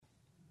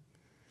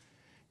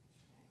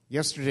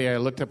Yesterday I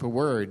looked up a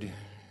word,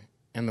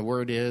 and the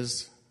word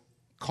is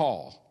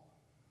call.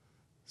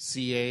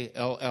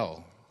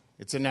 C-A-L-L.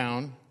 It's a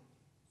noun.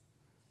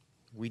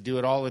 We do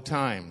it all the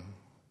time.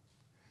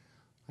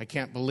 I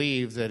can't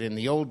believe that in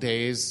the old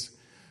days,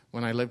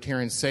 when I lived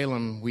here in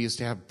Salem, we used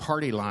to have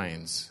party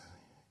lines,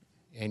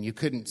 and you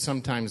couldn't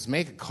sometimes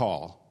make a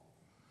call.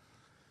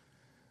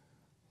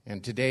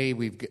 And today,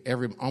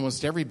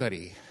 almost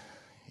everybody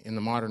in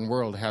the modern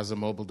world has a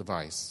mobile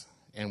device,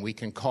 and we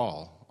can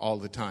call all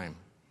the time.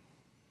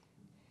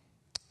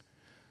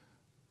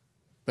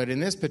 But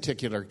in this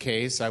particular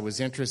case, I was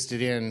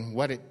interested in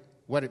what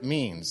it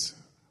means.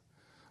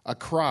 A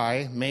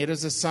cry made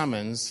as a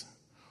summons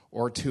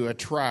or to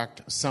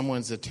attract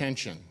someone's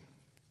attention.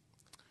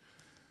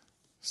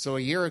 So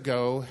a year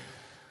ago,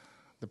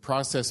 the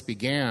process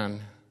began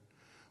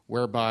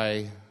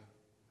whereby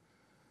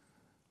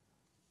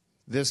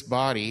this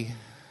body,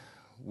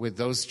 with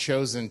those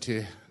chosen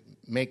to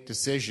make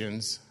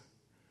decisions,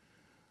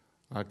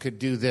 could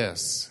do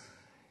this.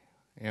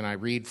 And I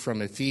read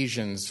from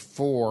Ephesians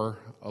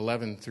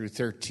 4:11 through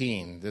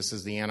 13. This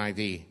is the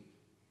NIV.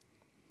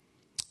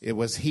 It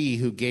was he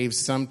who gave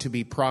some to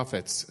be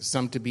prophets,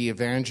 some to be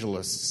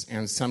evangelists,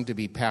 and some to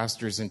be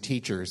pastors and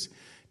teachers,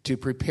 to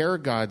prepare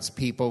God's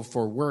people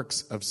for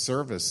works of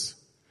service,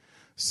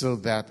 so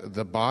that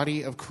the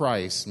body of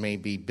Christ may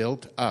be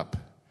built up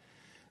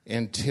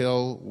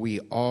until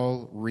we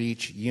all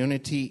reach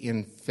unity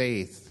in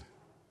faith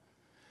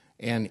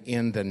and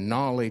in the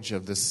knowledge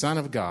of the Son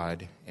of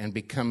God and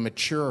become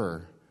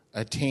mature,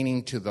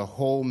 attaining to the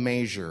whole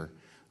measure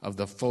of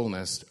the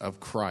fullness of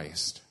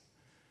Christ.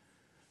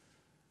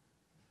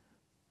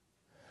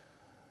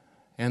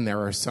 And there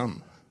are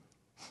some.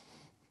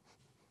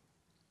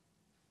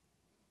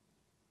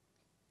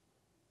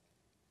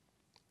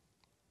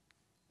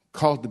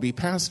 Called to be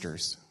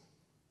pastors.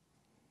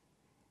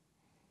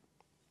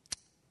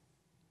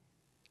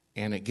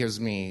 And it gives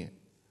me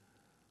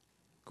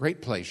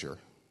great pleasure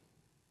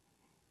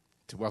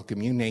to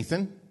welcome you,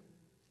 Nathan,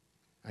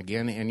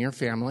 again, and your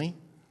family.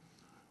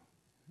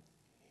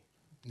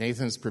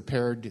 Nathan's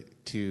prepared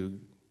to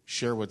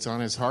share what's on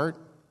his heart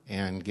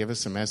and give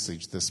us a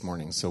message this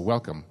morning. So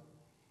welcome.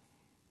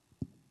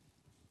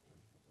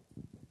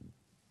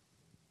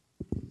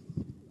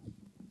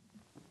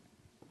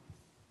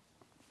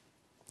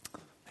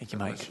 Thank you,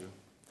 Mike.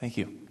 Thank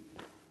you.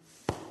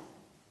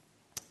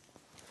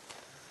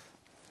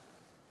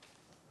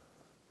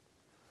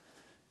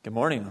 Good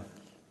morning.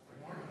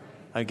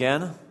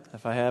 Again,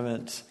 if I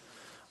haven't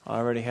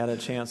already had a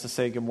chance to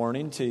say good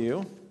morning to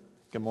you,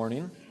 good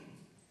morning.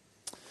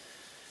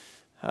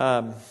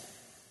 Did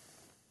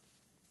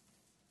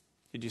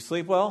you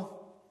sleep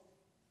well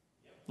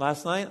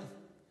last night? Did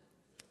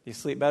you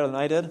sleep better than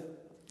I did?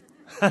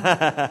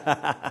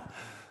 I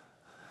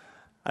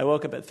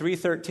woke up at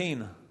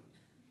 3:13.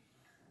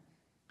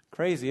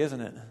 Crazy,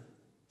 isn't it?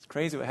 It's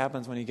crazy what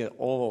happens when you get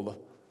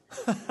old.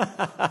 Depends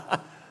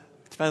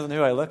on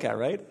who I look at,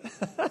 right?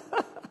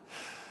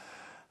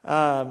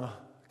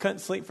 Couldn't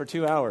sleep for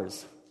 2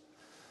 hours.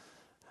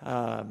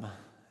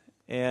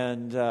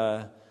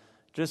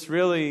 Just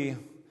really,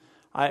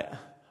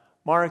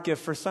 Mark, if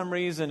for some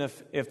reason,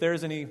 if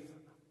there's any,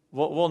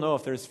 we'll know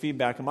if there's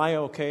feedback. Am I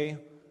okay?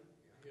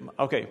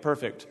 Okay,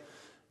 perfect.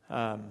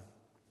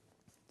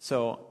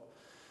 So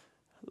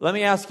let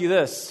me ask you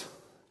this.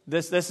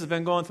 This has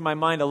been going through my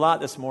mind a lot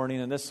this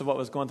morning, and this is what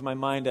was going through my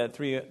mind at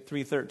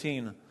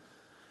 3:13.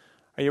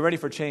 Are you ready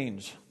for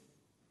change?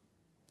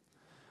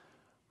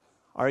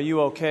 Are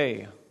you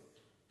okay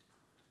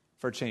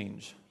for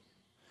change?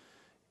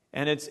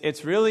 And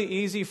it's really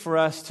easy for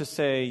us to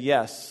say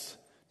yes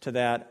to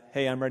that.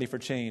 Hey, I'm ready for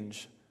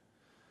change.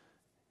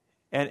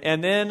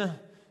 And then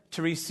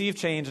to receive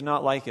change and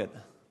not like it.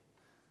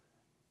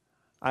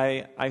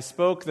 I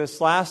spoke this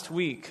last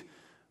week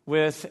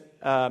with, he's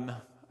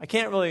not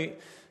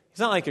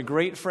like a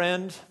great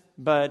friend,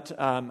 but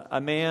a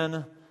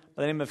man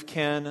by the name of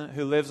Ken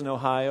who lives in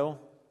Ohio.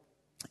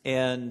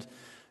 And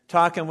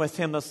talking with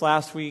him this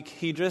last week,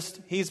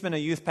 he's been a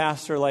youth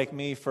pastor like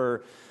me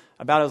for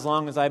about as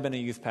long as I've been a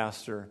youth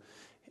pastor.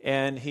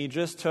 And he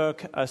just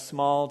took a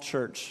small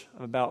church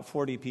of about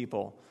 40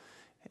 people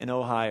in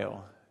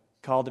Ohio,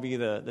 called to be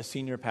the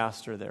senior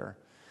pastor there.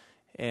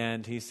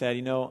 And he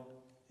said,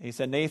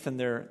 Nathan,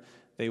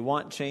 they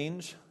want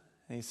change.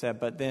 And he said,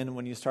 but then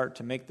when you start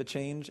to make the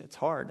change, it's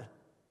hard.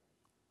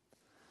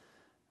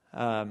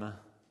 I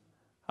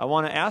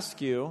want to ask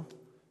you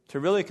to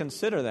really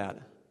consider that.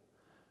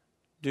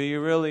 Do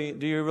you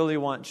really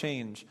want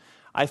change?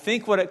 I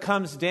think what it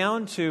comes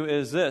down to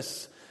is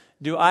this.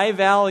 Do I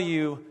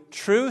value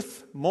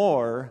truth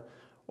more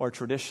or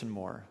tradition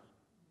more?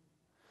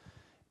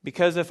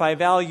 Because if I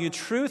value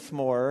truth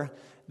more,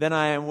 then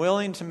I am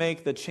willing to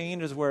make the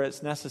changes where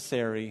it's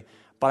necessary,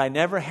 but I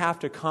never have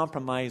to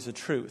compromise the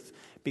truth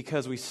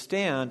because we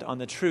stand on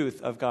the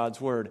truth of God's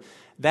Word.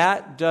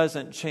 That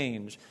doesn't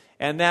change.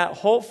 And that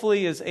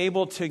hopefully is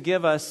able to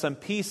give us some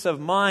peace of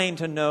mind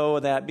to know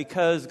that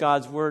because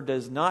God's Word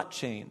does not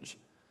change,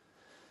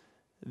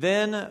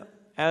 then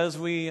as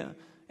we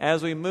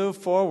as we move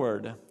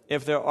forward,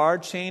 if there are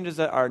changes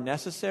that are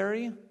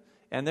necessary,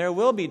 and there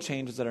will be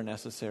changes that are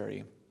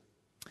necessary.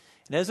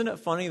 And isn't it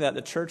funny that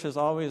the church is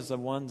always the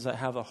ones that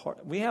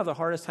we have the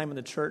hardest time in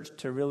the church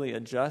to really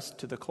adjust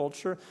to the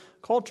culture?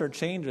 Culture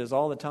changes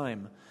all the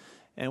time.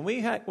 And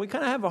we kind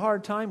of have a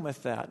hard time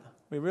with that.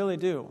 We really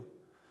do.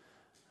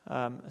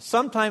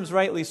 Sometimes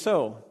rightly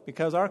so,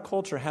 because our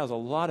culture has a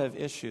lot of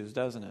issues,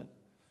 doesn't it?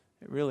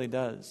 It really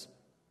does.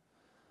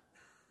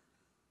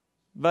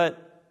 But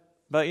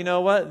you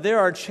know what? There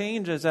are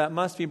changes that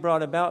must be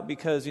brought about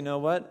because, you know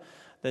what?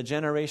 The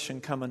generation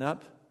coming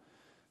up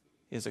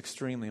is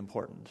extremely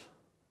important.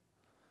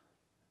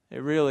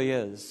 It really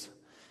is.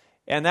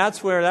 And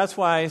that's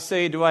why I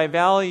say, do I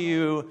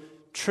value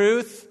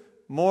truth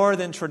more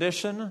than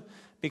tradition?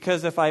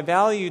 Because if I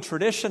value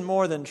tradition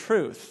more than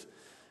truth,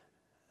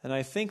 then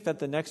I think that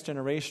the next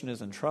generation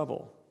is in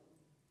trouble.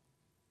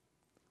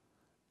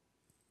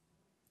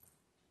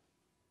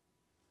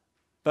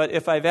 But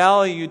if I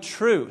value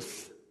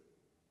truth,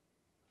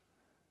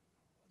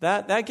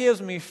 that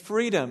gives me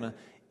freedom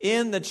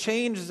in the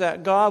changes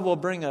that God will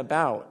bring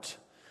about,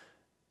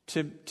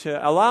 to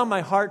allow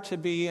my heart to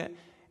be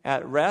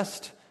at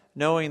rest,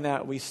 knowing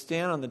that we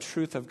stand on the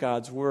truth of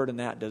God's word, and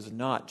that does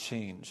not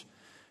change.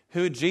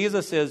 Who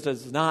Jesus is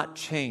does not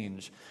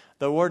change.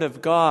 The word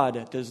of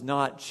God does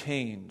not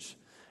change.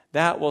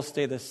 That will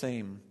stay the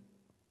same.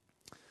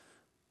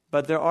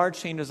 But there are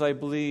changes, I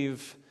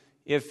believe.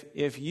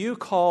 If you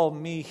call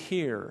me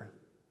here,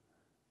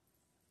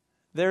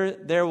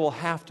 there will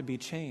have to be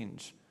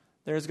change.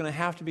 There's going to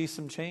have to be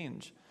some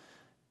change.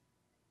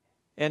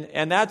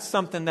 And that's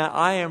something that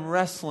I am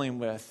wrestling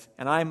with,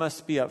 and I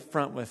must be up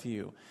front with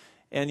you.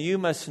 And you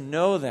must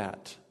know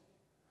that.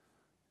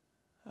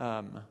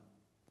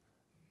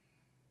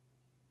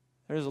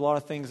 There's a lot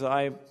of things that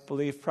I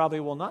believe probably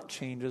will not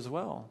change as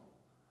well.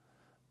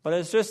 But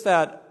it's just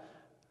that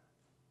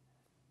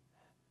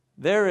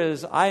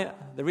the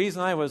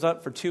reason I was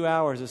up for 2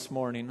 hours this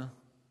morning,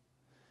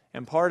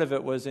 and part of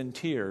it was in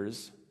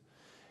tears,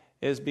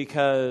 is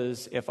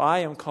because if I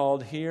am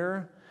called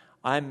here,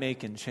 I'm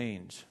making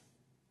change.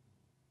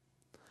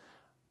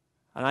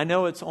 And I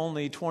know it's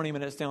only 20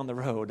 minutes down the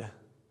road,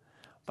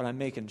 but I'm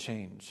making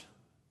change.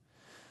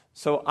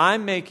 So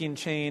I'm making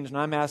change, and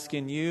I'm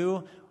asking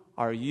you,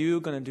 are you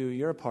going to do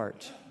your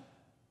part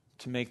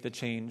to make the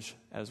change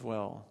as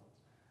well?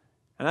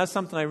 And that's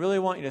something I really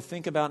want you to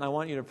think about, and I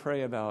want you to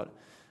pray about.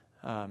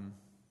 All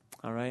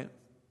right?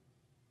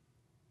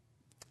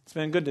 It's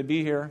been good to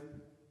be here.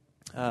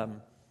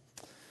 I'm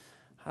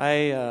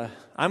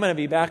going to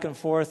be back and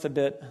forth a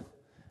bit.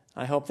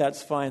 I hope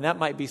that's fine. That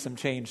might be some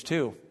change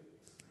too.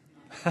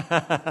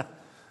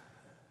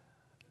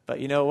 But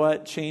you know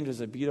what? Change is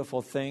a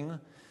beautiful thing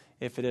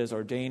if it is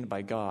ordained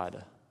by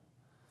God.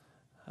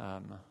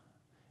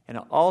 And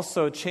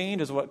also,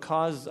 change is what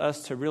causes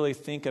us to really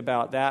think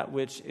about that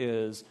which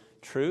is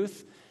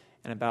truth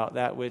and about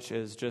that which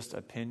is just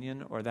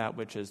opinion or that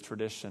which is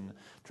tradition.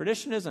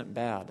 Tradition isn't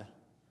bad.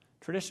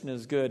 Tradition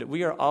is good.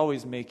 We are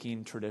always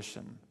making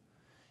tradition.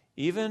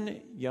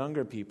 Even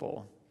younger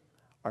people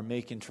are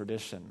making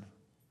tradition.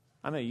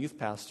 I'm a youth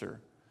pastor.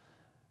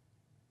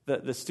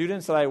 The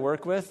students that I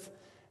work with,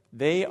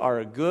 they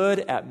are good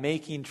at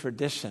making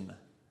tradition.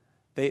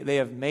 They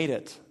have made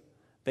it.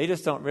 They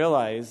just don't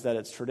realize that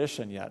it's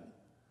tradition yet.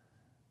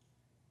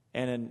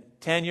 And in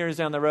 10 years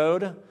down the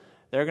road,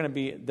 they're going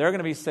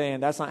to be saying,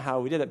 that's not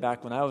how we did it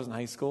back when I was in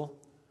high school.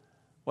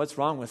 What's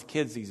wrong with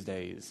kids these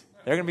days?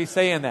 They're going to be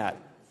saying that.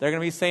 They're going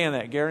to be saying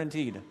that,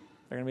 guaranteed.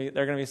 They're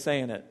going to be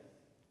saying it.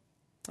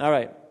 All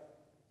right.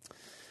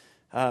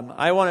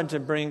 I wanted to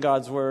bring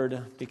God's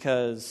word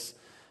because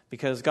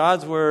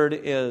God's word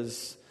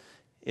is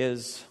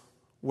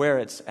where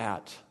it's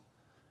at.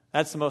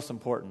 That's the most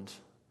important.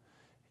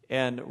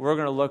 And we're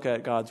going to look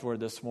at God's word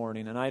this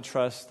morning, and I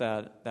trust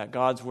that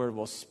God's word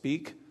will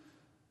speak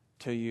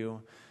to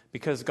you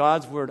because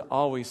God's word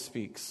always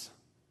speaks.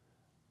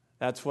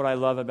 That's what I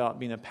love about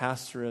being a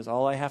pastor is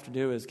all I have to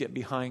do is get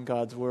behind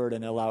God's word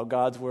and allow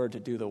God's word to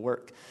do the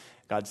work.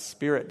 God's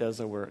Spirit does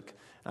the work.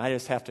 And I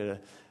just have to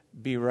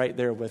be right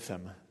there with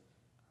him.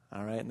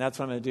 All right, and that's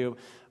what I'm going to do.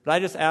 But I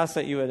just ask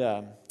that you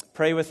would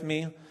pray with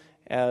me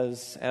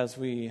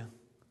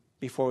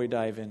before we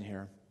dive in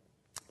here.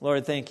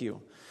 Lord, thank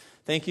you.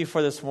 Thank you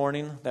for this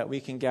morning that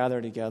we can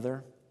gather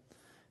together.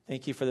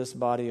 Thank you for this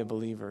body of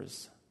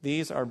believers.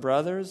 These are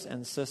brothers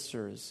and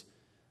sisters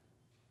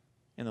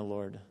in the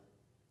Lord.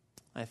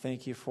 I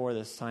thank you for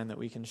this time that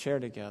we can share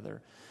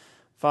together.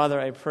 Father,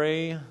 I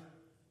pray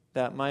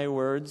that my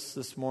words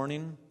this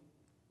morning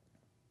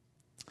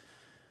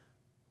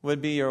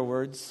would be your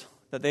words,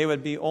 that they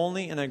would be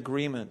only in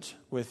agreement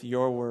with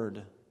your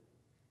word.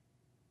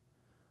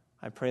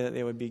 I pray that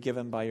they would be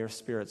given by your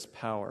Spirit's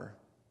power.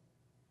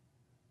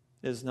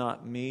 It is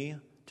not me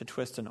to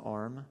twist an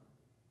arm.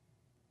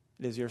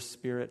 It is your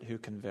Spirit who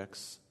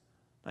convicts.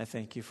 I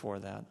thank you for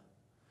that.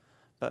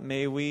 But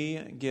may we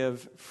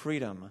give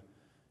freedom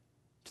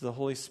to the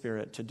Holy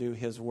Spirit to do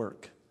his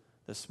work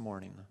this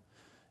morning.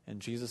 In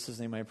Jesus'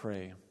 name I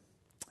pray.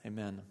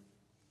 Amen.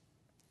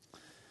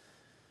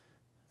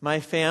 my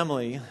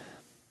family,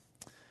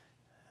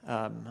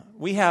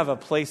 we have a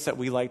place that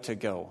we like to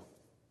go.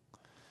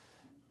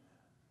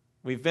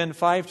 We've been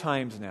 5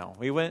 times now.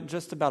 We went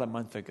just about a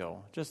month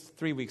ago, just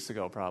 3 weeks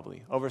ago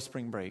probably, over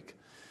spring break.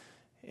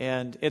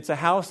 And it's a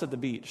house at the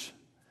beach.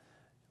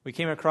 We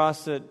came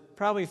across it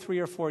probably 3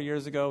 or 4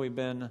 years ago. We've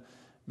been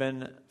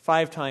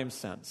 5 times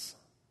since.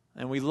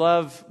 And we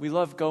love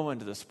going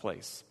to this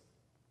place.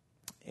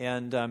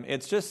 And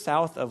it's just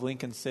south of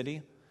Lincoln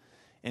City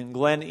in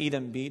Glen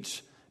Eden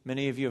Beach.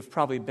 Many of you have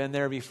probably been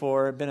there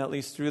before, been at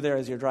least through there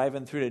as you're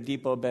driving through to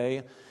Depot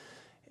Bay.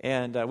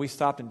 And we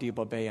stopped in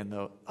Depot Bay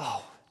and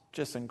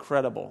just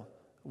incredible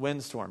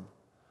windstorm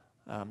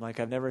like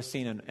I've never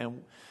seen.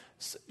 And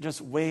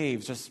just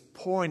waves just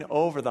pouring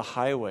over the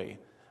highway.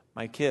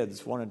 My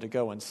kids wanted to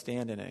go and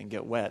stand in it and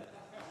get wet.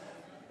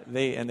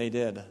 They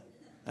did.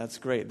 That's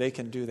great. They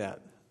can do that.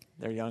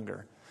 They're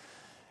younger.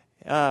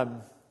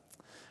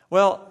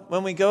 Well,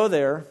 when we go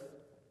there,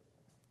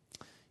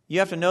 you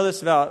have to know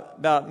this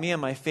about me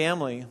and my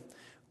family.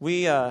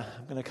 I'm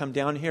going to come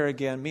down here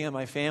again. Me and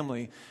my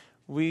family,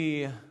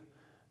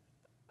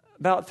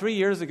 about 3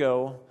 years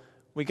ago,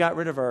 we got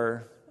rid of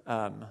our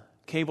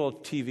cable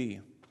TV.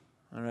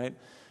 All right,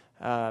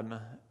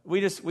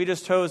 we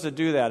just chose to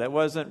do that. It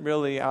wasn't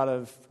really out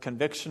of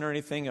conviction or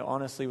anything. It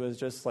honestly was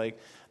just like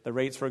the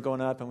rates were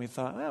going up, and we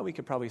thought, we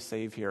could probably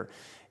save here,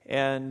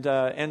 and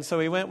so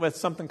we went with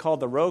something called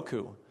the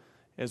Roku,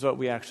 is what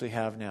we actually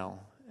have now,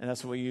 and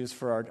that's what we use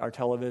for our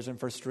television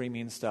for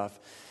streaming stuff.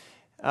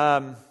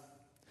 But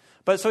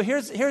so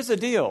here's the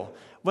deal: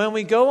 when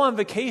we go on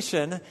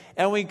vacation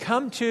and we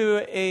come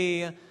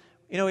to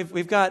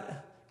we've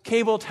got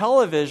cable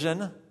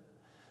television,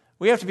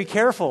 we have to be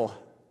careful.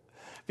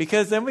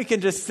 Because then we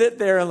can just sit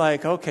there and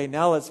okay,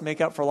 now let's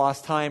make up for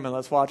lost time and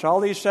let's watch all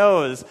these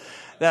shows.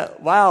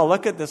 Wow,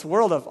 look at this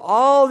world of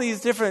all these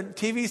different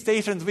TV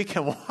stations we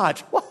can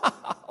watch.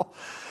 Wow.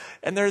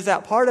 And there's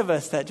that part of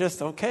us that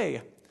just,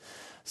 okay.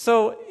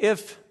 So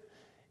if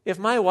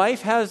my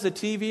wife has the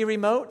TV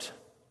remote,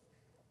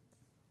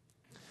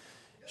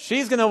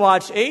 she's going to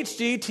watch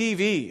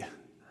HGTV.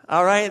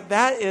 All right?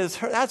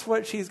 That's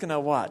what she's going to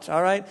watch.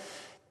 All right?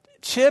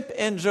 Chip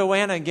and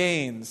Joanna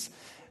Gaines.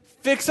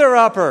 Fixer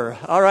Upper,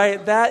 all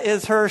right? That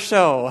is her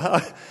show,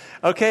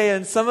 okay?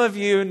 And some of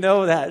you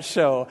know that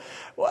show.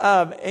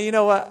 And you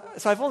know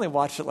what? So I've only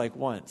watched it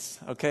once,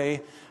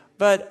 okay?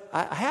 But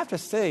I have to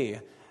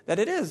say that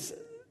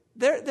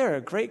they're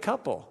a great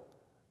couple,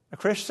 a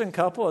Christian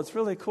couple. It's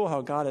really cool how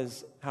God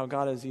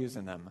is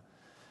using them.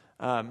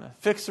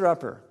 Fixer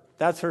Upper,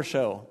 that's her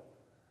show,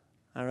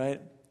 all right?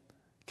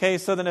 Okay,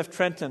 so then if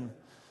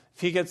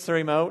he gets the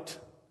remote,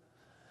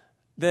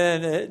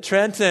 then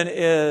Trenton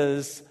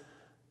is...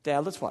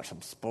 Dad, let's watch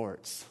some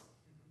sports.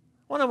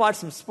 I want to watch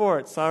some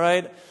sports, all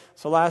right?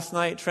 So last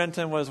night,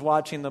 Trenton was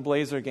watching the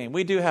Blazer game.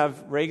 We do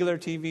have regular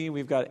TV.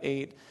 We've got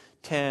 8,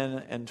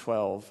 10, and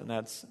 12,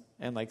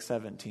 and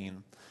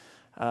 17.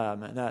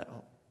 And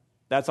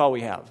that's all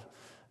we have.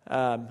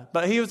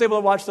 But he was able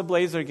to watch the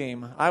Blazer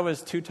game. I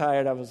was too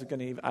tired. I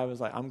was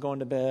like, I'm going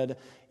to bed.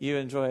 You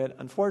enjoy it.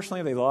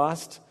 Unfortunately, they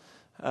lost.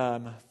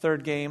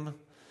 Third game.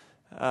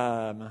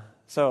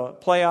 So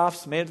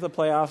playoffs, made it to the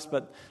playoffs,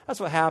 but that's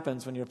what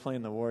happens when you're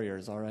playing the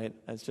Warriors, all right?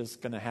 It's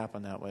just going to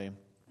happen that way.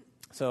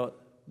 So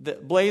the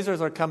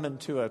Blazers are coming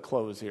to a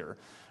close here.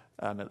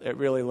 It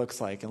really looks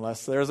like,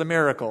 unless there's a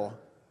miracle,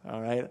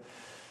 all right?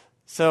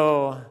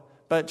 So,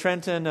 but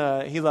Trenton,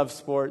 he loves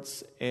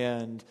sports,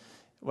 and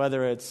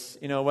whether it's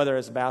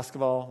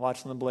basketball,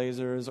 watching the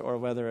Blazers, or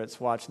whether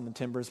it's watching the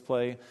Timbers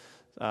play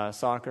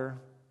soccer,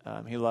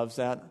 he loves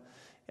that.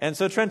 And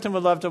so Trenton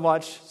would love to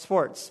watch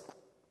sports.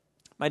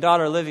 My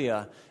daughter,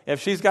 Olivia, if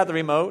she's got the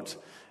remote,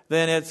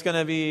 then it's going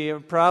to be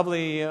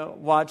probably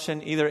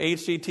watching either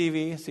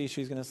HGTV. See,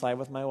 she's going to side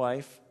with my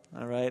wife,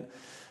 all right?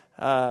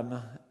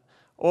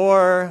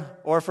 Or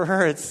for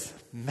her, it's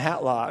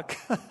Matlock.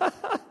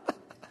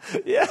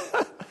 Yeah,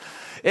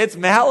 it's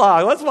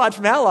Matlock. Let's watch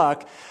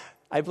Matlock.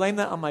 I blame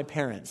that on my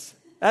parents.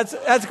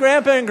 That's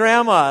Grandpa and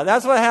Grandma.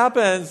 That's what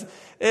happens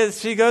is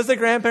she goes to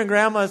Grandpa and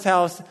Grandma's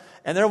house,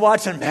 and they're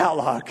watching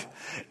Matlock.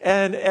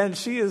 And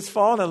she is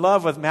falling in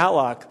love with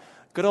Matlock.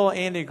 Good old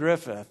Andy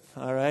Griffith,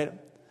 all right?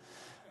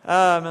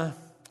 And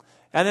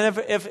then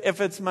if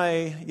it's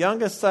my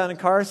youngest son,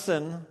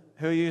 Carson,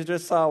 who you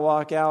just saw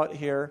walk out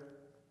here,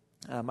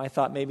 I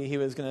thought maybe he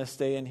was going to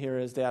stay and hear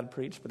his dad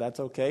preach, but that's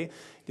okay.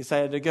 He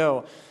decided to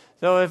go.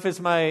 So if it's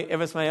my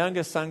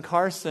youngest son,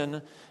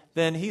 Carson,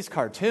 then he's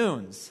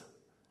cartoons.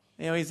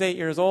 He's 8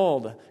 years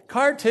old.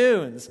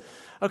 Cartoons.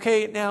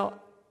 Okay, now,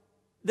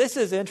 this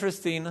is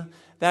interesting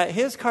that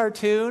his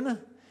cartoon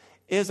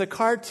is a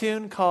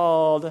cartoon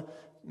called...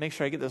 Make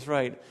sure I get this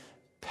right.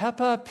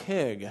 Peppa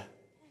Pig.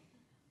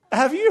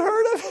 Have you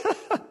heard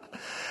of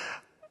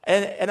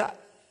it?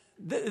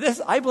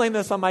 I blame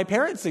this on my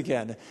parents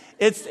again.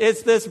 It's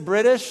this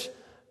British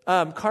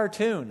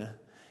cartoon.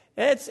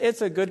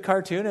 It's a good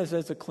cartoon.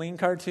 It's a clean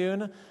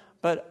cartoon.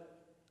 But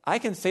I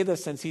can say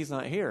this since he's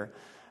not here.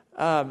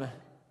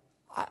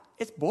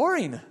 It's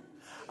boring.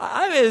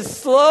 I'm as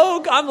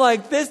slow. I'm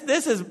like,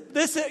 this is,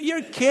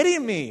 you're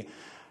kidding me.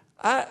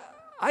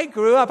 I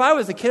grew up, I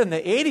was a kid in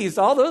the 80s.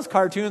 All those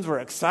cartoons were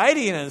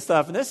exciting and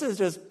stuff. And this is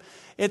just,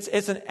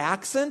 it's an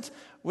accent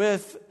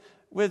with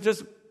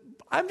just,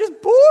 I'm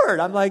just bored.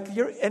 I'm like,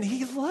 and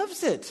he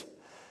loves it.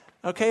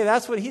 Okay,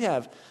 that's what he'd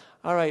have.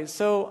 All right,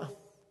 so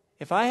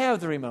if I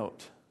have the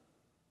remote,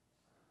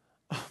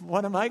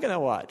 what am I going to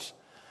watch?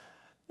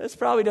 This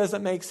probably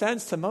doesn't make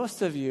sense to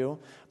most of you,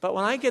 but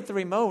when I get the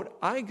remote,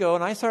 I go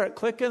and I start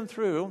clicking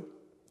through,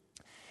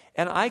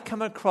 and I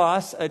come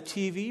across a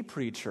TV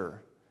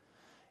preacher,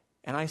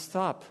 and I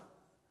stop,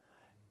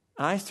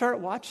 and I start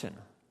watching.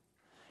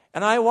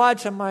 And I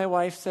watch, and my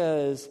wife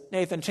says,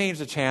 Nathan, change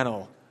the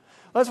channel.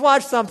 Let's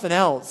watch something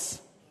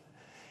else.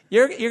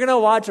 You're going to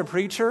watch a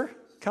preacher?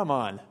 Come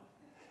on.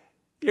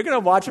 You're going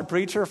to watch a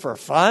preacher for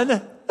fun?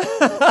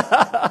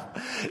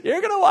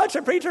 You're going to watch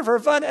a preacher for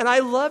fun? And I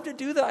love to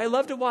do that. I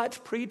love to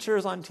watch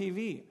preachers on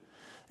TV.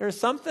 There's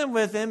something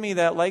within me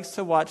that likes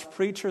to watch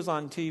preachers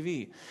on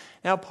TV.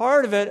 Now,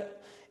 part of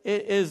it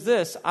is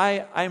this.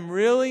 I'm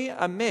really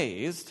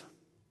amazed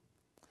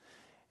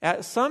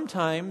at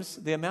sometimes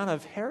the amount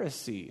of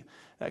heresy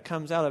that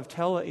comes out of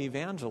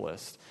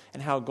televangelists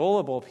and how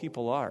gullible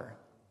people are.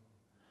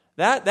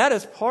 That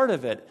is part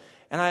of it.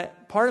 And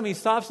part of me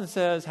stops and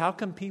says, how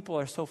come people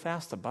are so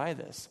fast to buy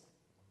this?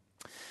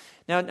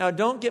 Now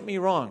don't get me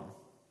wrong.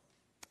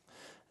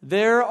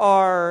 There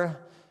are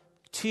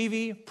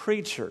TV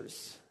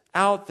preachers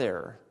out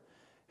there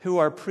who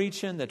are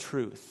preaching the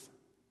truth.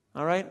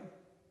 All right?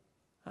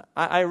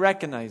 I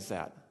recognize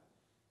that.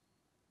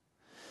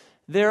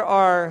 There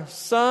are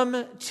some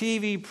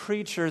TV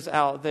preachers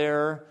out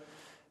there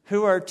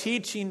who are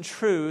teaching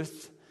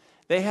truth.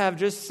 They have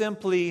just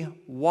simply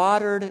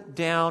watered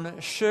down,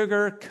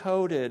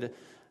 sugar-coated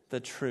the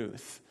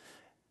truth,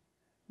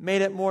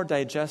 made it more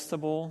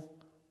digestible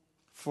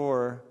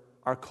for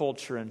our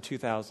culture in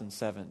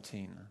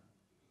 2017.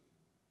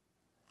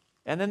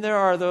 And then there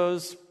are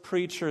those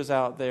preachers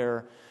out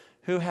there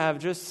who have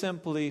just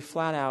simply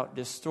flat out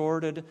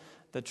distorted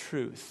the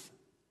truth.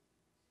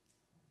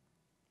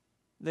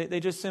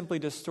 They just simply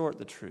distort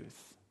the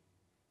truth.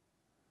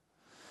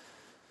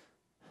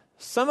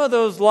 Some of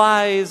those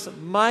lies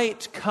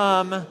might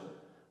come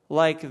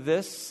like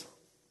this,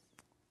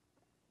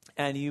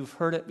 and you've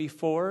heard it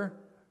before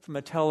from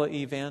a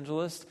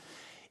televangelist.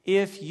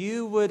 If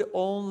you would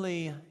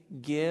only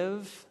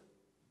give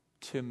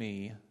to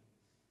me,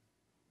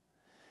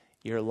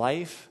 your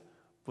life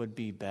would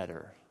be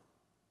better.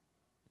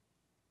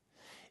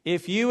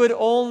 If you would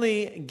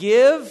only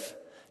give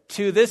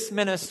to this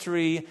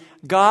ministry,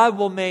 God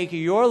will make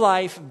your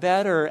life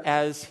better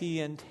as He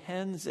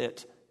intends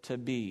it to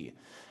be.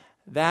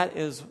 That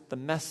is the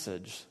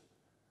message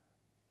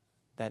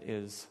that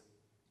is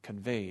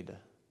conveyed.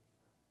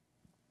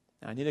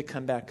 Now, I need to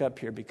come back up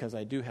here because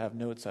I do have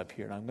notes up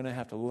here, and I'm going to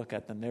have to look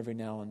at them every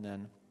now and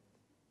then.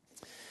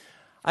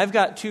 I've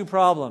got two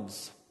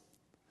problems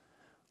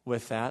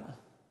with that.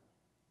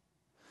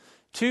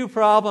 Two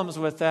problems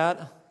with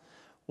that.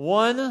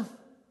 One,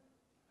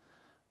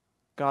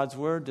 God's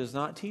Word does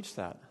not teach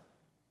that.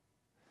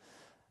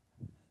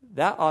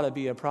 That ought to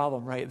be a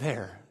problem right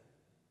there.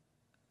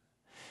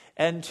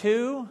 And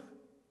two,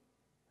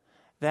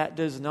 that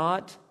does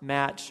not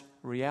match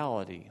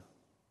reality,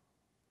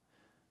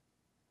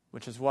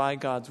 which is why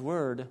God's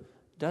Word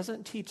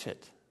doesn't teach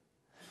it,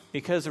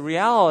 because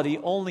reality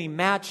only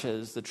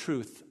matches the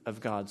truth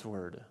of God's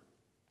Word.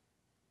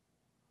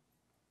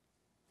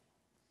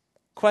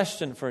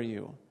 Question for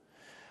you.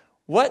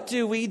 What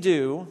do we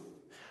do?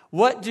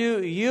 What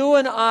do you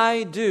and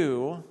I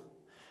do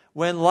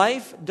when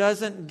life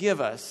doesn't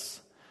give us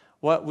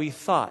what we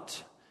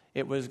thought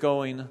it was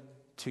going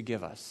to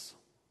give us?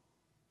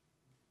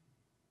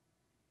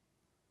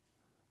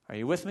 Are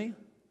you with me?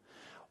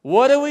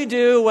 What do we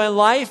do when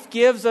life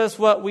gives us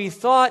what we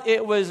thought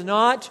it was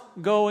not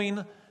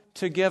going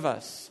to give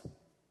us?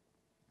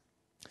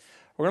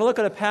 We're going to look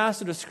at a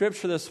passage of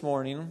Scripture this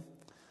morning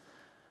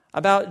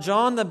about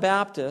John the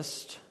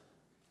Baptist,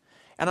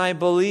 and I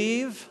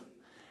believe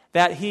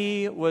that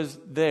he was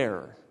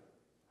there.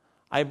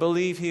 I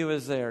believe he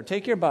was there.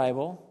 Take your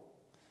Bible,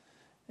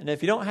 and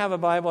if you don't have a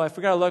Bible, I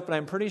forgot to look, but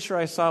I'm pretty sure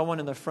I saw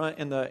one in the front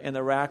in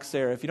the racks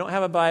there. If you don't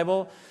have a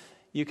Bible,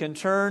 you can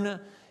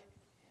turn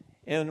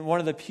in one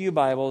of the pew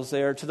Bibles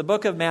there to the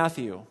book of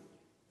Matthew.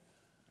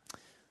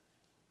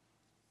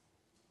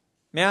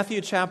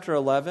 Matthew chapter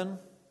 11.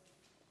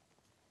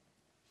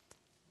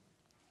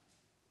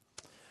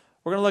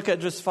 We're going to look at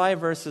just 5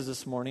 verses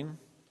this morning.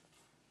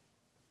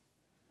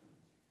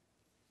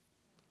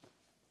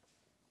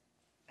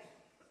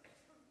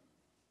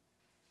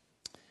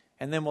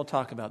 And then we'll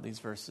talk about these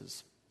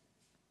verses.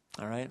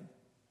 All right?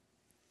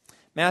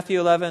 Matthew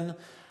 11, I'm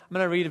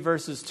going to read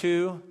verses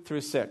 2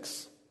 through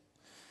 6.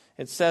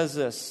 It says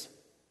this.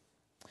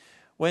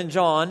 When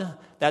John,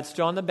 that's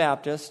John the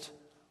Baptist,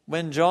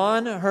 when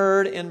John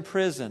heard in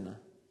prison.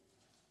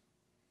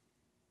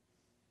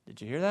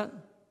 Did you hear that?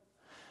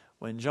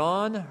 When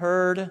John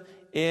heard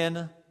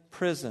in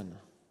prison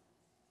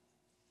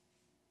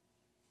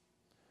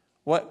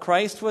what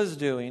Christ was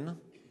doing,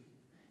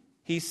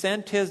 he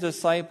sent his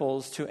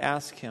disciples to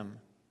ask him,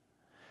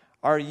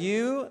 "Are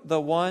you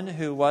the one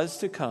who was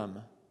to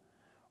come,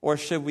 or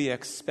should we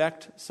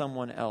expect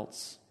someone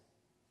else?"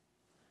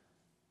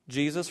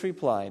 Jesus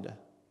replied,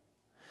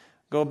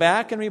 "Go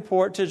back and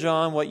report to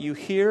John what you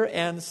hear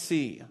and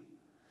see.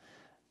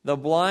 The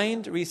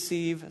blind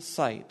receive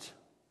sight,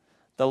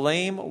 the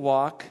lame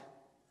walk,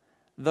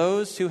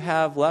 those who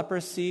have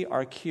leprosy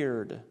are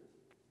cured,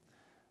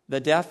 the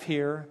deaf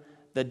hear,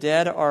 the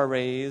dead are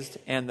raised,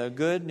 and the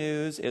good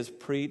news is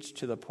preached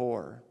to the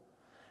poor.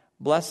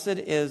 Blessed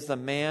is the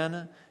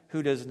man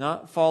who does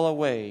not fall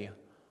away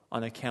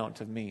on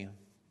account of me."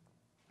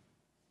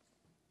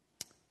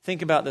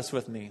 Think about this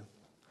with me.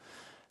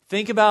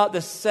 Think about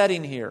the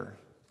setting here.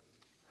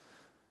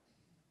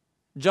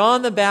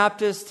 John the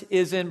Baptist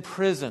is in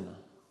prison.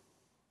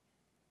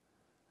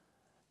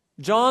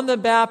 John the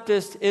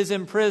Baptist is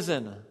in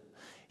prison.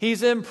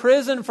 He's in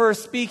prison for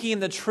speaking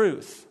the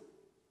truth.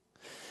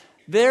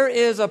 There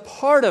is a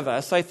part of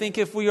us, I think,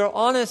 if we are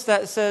honest,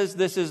 that says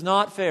this is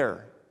not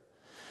fair.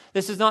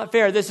 This is not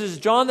fair. This is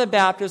John the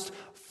Baptist,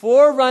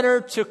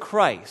 forerunner to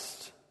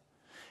Christ,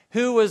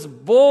 who was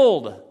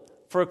bold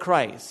for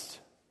Christ,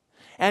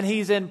 and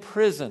he's in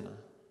prison.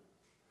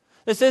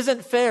 This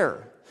isn't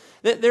fair.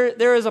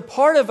 There is a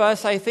part of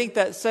us, I think,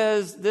 that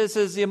says this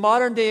is the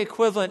modern day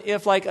equivalent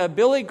if like a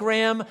Billy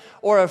Graham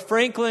or a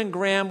Franklin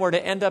Graham were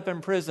to end up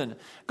in prison.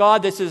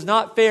 God, this is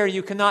not fair.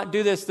 You cannot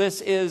do this.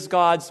 This is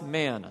God's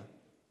man.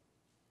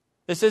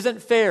 This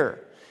isn't fair.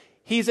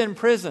 He's in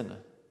prison.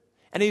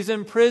 And he's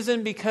in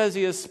prison because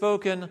he has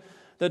spoken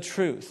the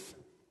truth.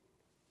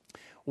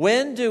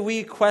 When do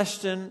we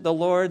question the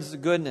Lord's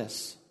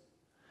goodness?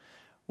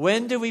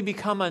 When do we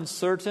become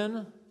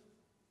uncertain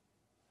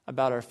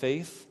about our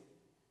faith?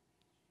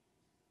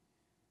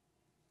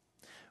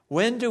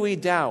 When do we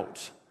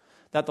doubt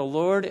that the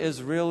Lord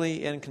is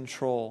really in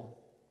control?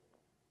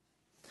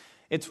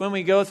 It's when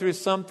we go through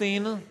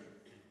something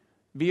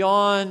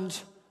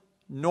beyond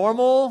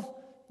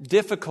normal,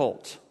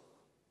 difficult.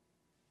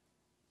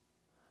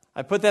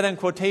 I put that in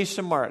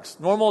quotation marks.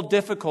 Normal,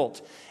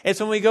 difficult.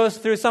 It's when we go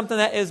through something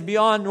that is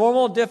beyond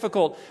normal,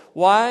 difficult.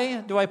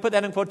 Why do I put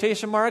that in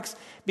quotation marks?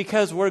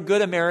 Because we're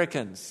good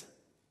Americans.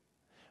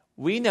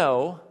 We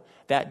know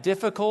that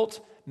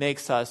difficult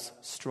makes us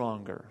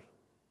stronger.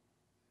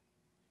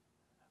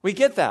 We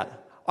get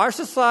that. Our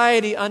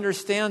society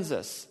understands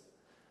this.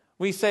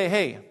 We say,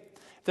 hey,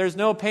 if there's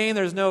no pain,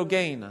 there's no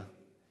gain.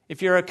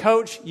 If you're a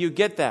coach, you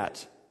get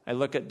that. I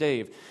look at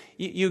Dave.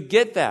 You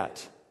get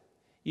that.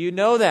 You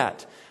know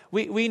that.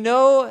 We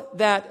know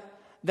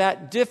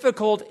that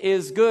difficult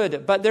is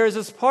good, but there's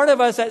this part of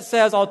us that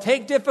says, I'll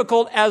take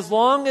difficult as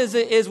long as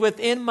it is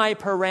within my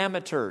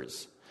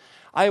parameters.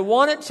 I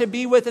want it to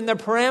be within the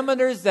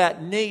parameters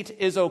that Nate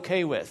is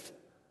okay with.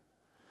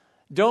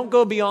 Don't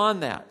go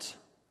beyond that.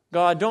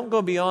 God, don't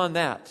go beyond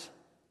that.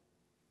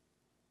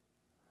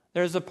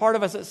 There's a part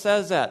of us that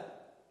says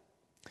that.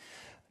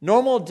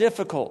 Normal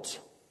difficult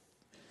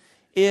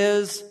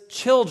is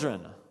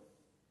children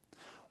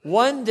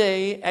one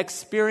day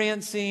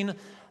experiencing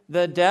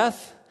the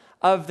death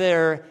of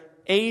their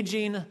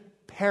aging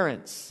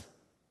parents.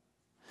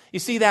 You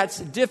see, that's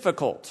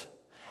difficult.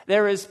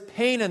 There is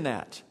pain in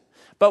that.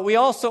 But we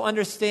also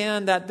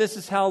understand that this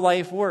is how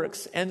life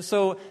works. And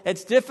so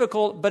it's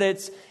difficult, but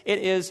it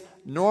is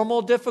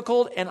normal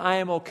difficult, and I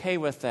am okay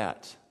with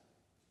that.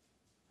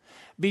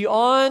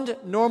 Beyond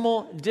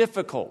normal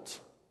difficult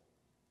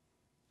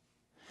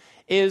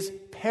is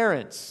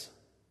parents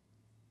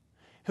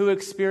who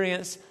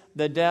experience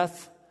the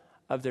death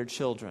of their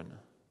children.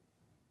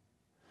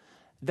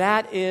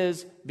 That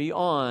is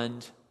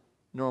beyond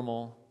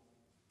normal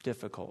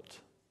difficult.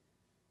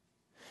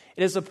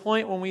 It is a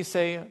point when we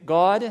say,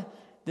 God,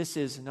 this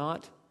is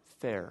not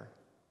fair.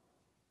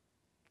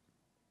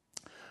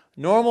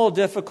 Normal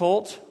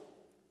difficult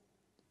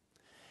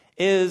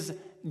is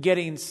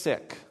getting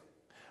sick.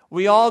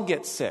 We all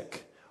get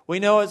sick. We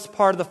know it's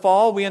part of the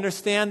fall. We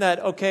understand that,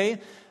 okay,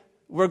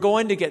 we're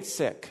going to get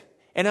sick.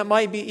 And it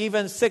might be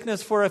even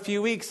sickness for a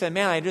few weeks. And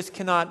man,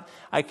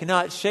 I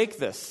cannot shake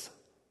this.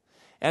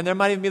 And there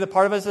might even be the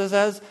part of us that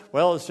says,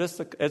 well, it's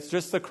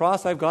just the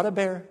cross I've got to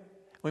bear.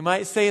 We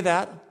might say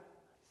that.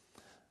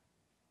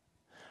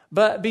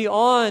 But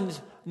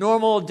beyond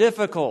normal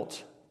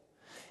difficult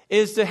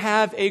is to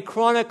have a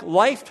chronic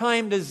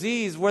lifetime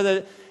disease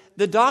where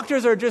the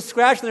doctors are just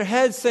scratching their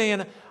heads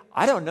saying,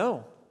 I don't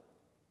know.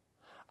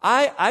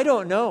 I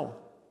don't know.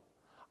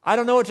 I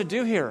don't know what to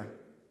do here.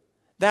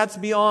 That's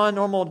beyond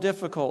normal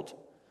difficult.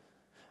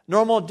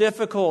 Normal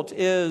difficult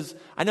is,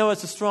 I know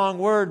it's a strong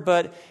word,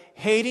 but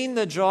hating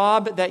the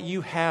job that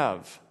you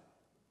have.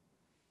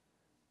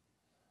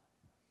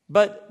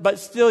 But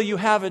still you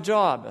have a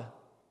job.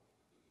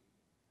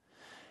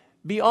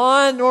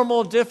 Beyond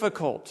normal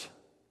difficult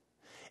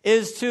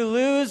is to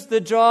lose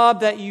the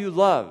job that you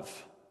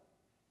love.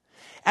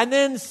 And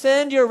then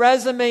send your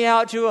resume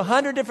out to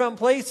 100 different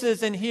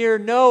places and hear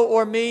no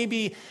or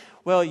maybe,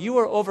 well, you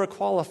are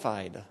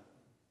overqualified.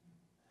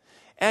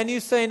 And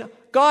you saying,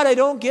 God, I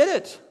don't get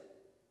it.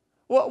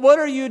 What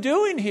are you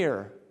doing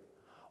here?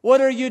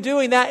 What are you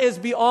doing? That is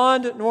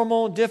beyond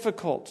normal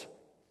difficult.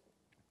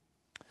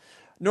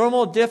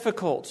 Normal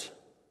difficult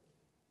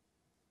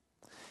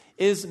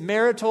is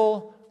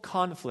marital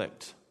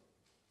conflict.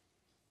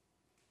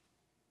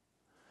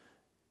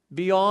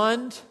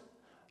 Beyond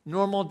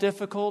normal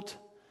difficult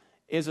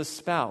is a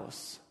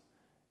spouse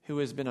who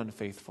has been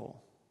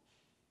unfaithful.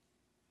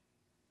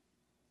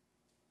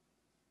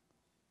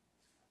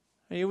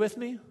 Are you with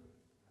me?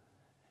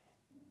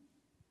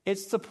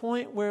 It's the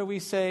point where we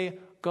say,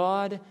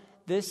 God,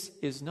 this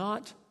is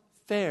not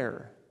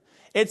fair.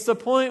 It's the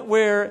point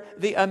where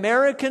the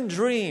American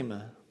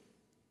dream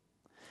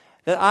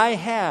that I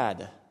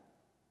had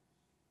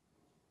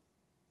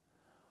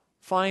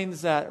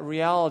finds that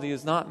reality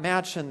is not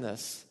matching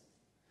this.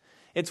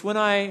 It's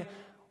when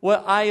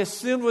what I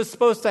assumed was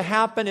supposed to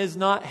happen is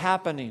not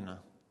happening.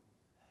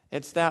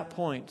 It's that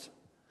point.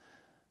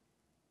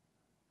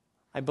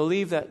 I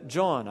believe that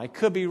John, I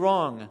could be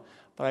wrong,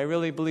 but I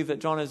really believe that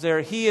John is there.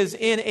 He is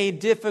in a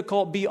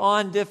difficult,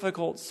 beyond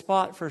difficult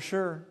spot for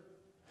sure.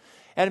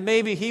 And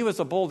maybe he was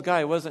a bold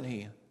guy, wasn't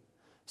he?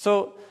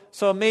 So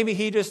maybe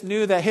he just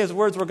knew that his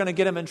words were going to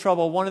get him in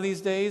trouble one of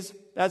these days.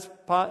 That's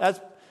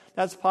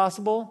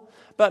possible.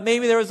 But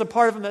maybe there was a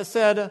part of him that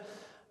said,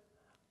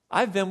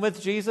 I've been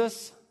with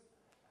Jesus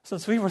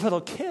since we were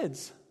little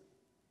kids.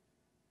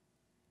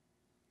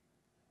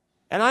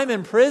 And I'm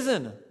in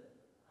prison.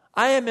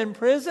 I am in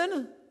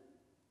prison.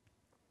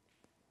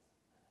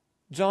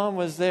 John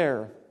was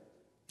there.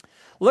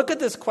 Look at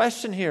this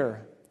question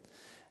here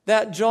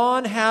that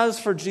John has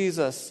for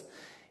Jesus.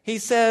 He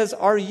says,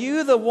 are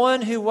you the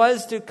one who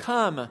was to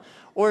come,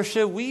 or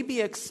should we be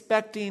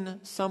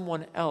expecting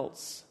someone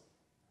else?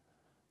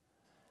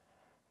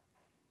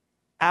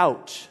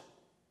 Ouch.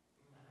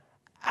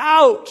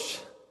 Ouch.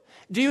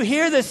 Do you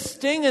hear the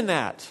sting in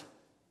that?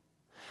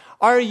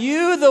 Are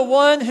you the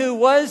one who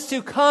was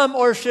to come,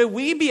 or should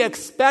we be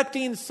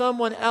expecting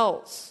someone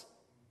else?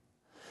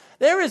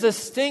 There is a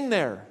sting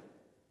there.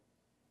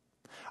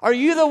 Are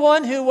you the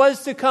one who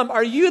was to come?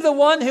 Are you the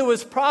one who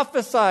was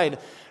prophesied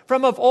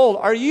from of old?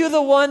 Are you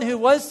the one who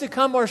was to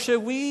come, or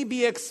should we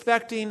be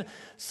expecting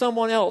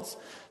someone else?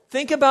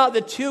 Think about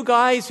the two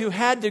guys who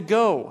had to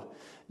go.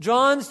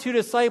 John's two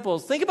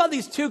disciples. Think about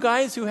these two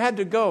guys who had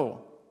to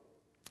go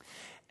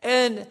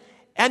and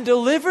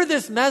deliver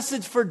this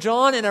message for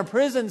John in a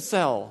prison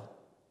cell.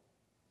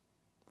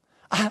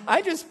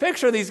 I just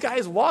picture these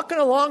guys walking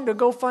along to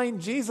go find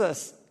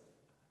Jesus.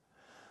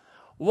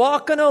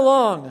 Walking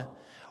along.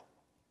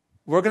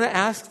 We're going to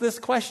ask this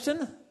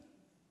question.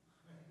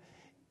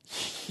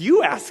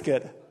 You ask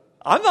it.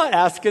 I'm not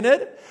asking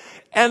it.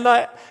 And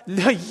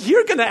no,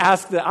 you're going to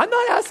ask it. I'm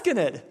not asking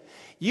it.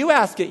 You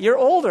ask it. You're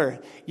older.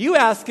 You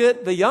ask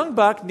it. The young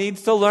buck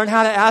needs to learn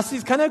how to ask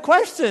these kind of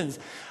questions.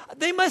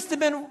 They must have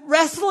been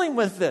wrestling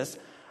with this.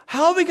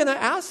 How are we going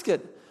to ask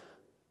it?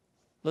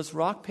 Let's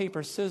rock,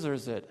 paper,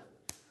 scissors it.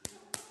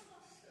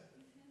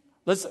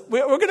 We're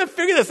going to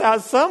figure this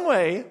out some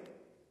way.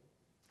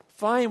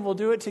 Fine, we'll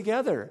do it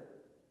together.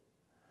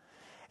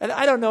 And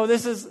I don't know,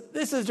 this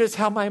is just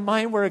how my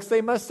mind works.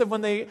 They must have,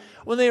 when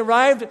they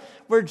arrived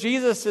where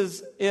Jesus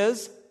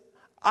is,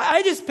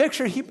 I just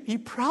picture he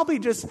probably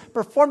just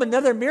performed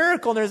another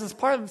miracle, and there's this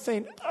part of him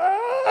saying,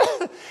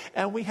 ah!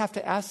 And we have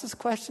to ask this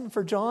question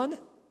for John.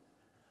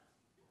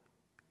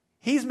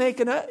 He's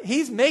making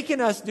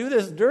us do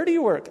this dirty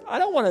work. I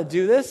don't want to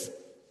do this.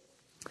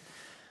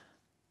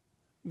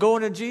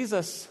 Going to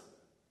Jesus.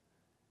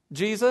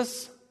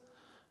 Jesus,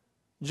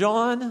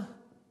 John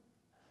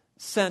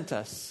sent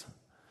us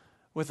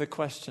with a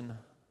question.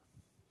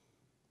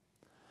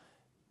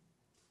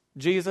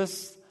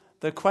 Jesus,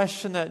 the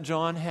question that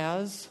John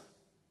has,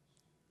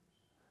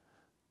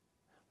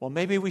 well,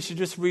 maybe we should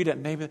just read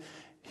it.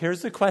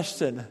 Here's the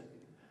question.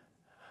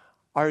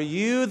 Are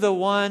you the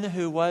one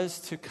who was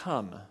to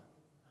come?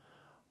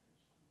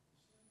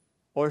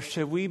 Or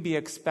should we be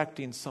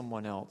expecting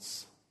someone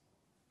else?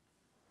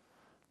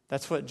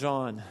 That's what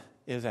John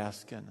is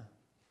asking.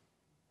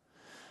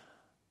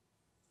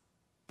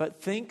 But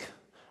think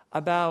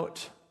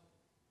about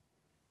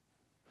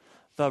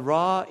the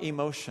raw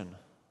emotion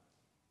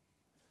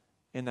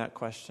in that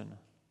question.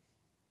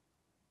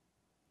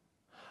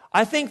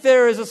 I think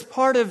there is this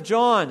part of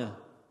John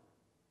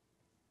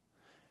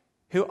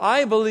who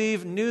I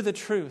believe knew the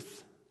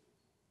truth.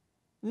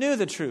 Knew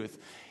the truth.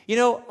 You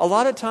know, a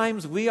lot of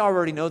times we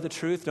already know the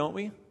truth, don't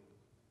we?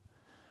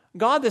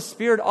 God the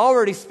Spirit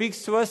already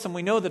speaks to us and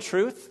we know the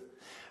truth.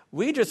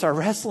 We just are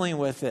wrestling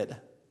with it.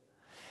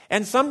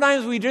 And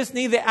sometimes we just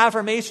need the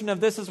affirmation of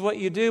this is what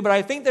you do. But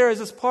I think there is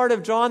this part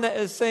of John that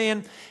is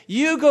saying,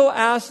 you go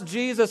ask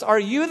Jesus, are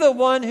you the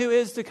one who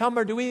is to come,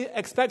 or do we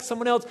expect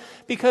someone else?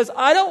 Because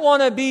I don't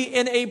want to be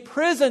in a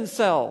prison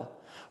cell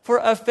for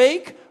a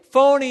fake,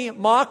 phony,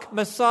 mock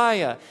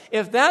Messiah.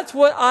 If that's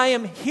what I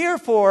am here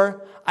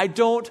for, I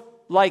don't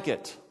like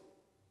it.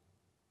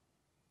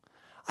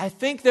 I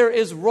think there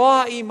is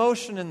raw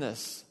emotion in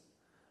this.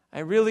 I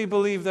really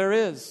believe there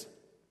is.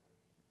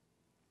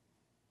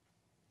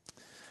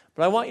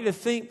 But I want you to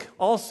think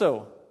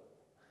also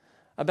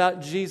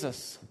about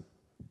Jesus,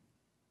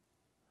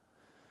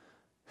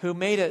 who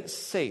made it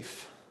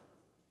safe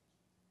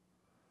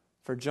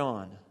for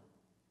John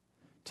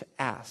to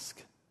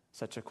ask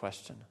such a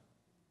question.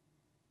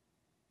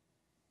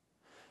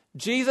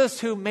 Jesus,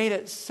 who made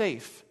it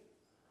safe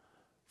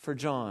for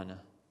John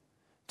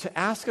to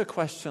ask a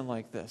question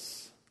like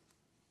this.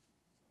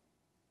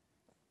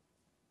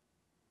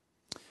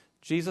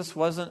 Jesus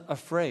wasn't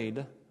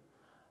afraid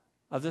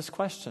of this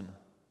question.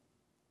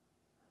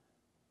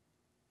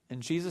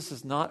 And Jesus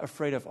is not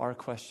afraid of our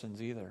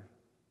questions either.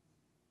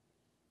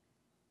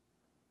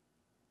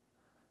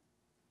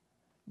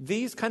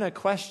 These kind of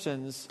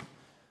questions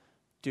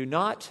do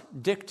not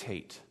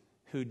dictate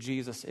who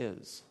Jesus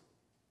is.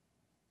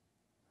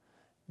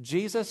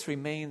 Jesus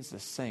remains the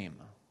same.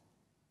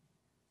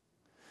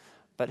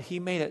 But he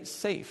made it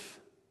safe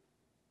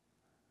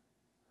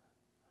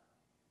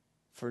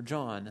for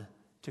John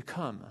to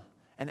come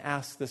and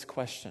ask this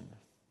question.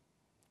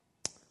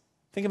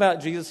 Think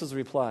about Jesus'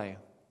 reply.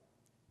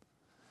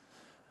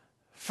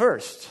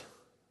 First,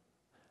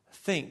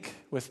 think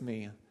with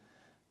me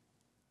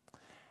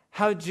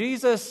how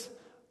Jesus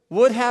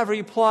would have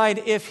replied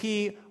if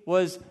he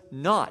was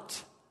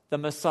not the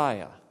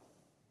Messiah.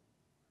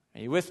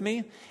 Are you with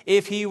me?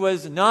 If he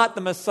was not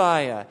the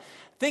Messiah.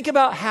 Think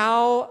about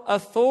how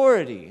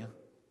authority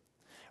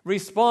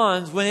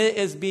responds when it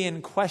is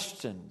being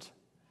questioned.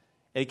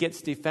 It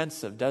gets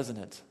defensive, doesn't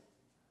it?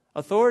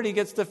 Authority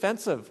gets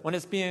defensive when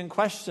it's being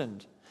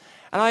questioned.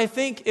 And I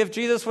think if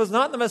Jesus was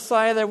not the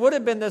Messiah, there would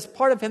have been this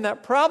part of him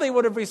that probably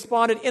would have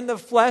responded in the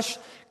flesh,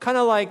 kind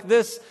of like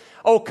this,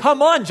 "Oh,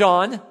 come on,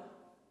 John.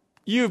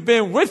 You've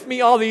been with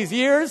me all these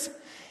years.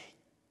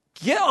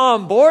 Get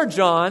on board,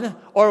 John,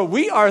 or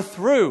we are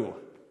through."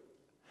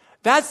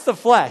 That's the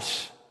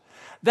flesh.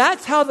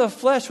 That's how the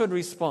flesh would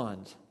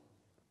respond.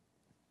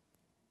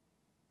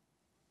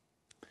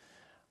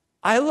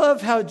 I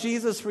love how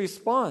Jesus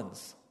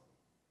responds.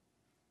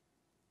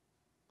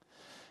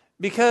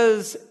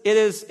 Because it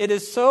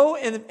is so,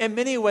 in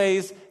many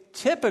ways,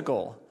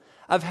 typical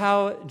of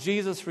how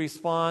Jesus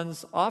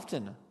responds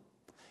often.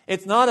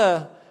 It's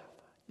not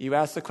you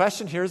ask the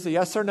question, here's the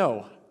yes or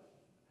no.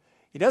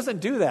 He doesn't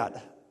do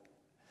that.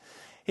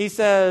 He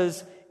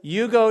says,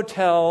 you go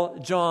tell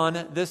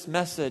John this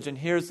message, and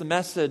here's the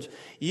message.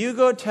 You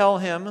go tell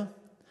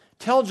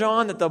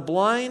John that the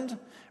blind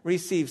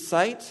receive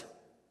sight.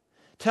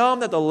 Tell him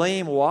that the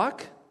lame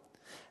walk.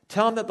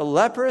 Tell him that the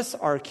leprous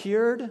are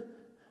cured.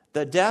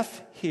 The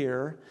deaf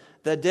hear,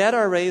 the dead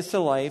are raised to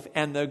life,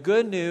 and the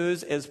good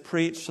news is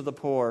preached to the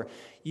poor.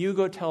 You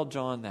go tell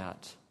John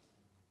that.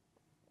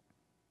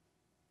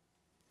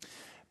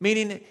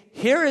 Meaning,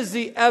 here is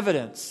the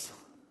evidence.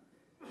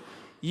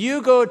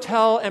 You go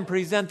tell and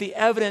present the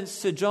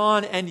evidence to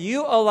John, and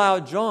you allow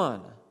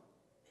John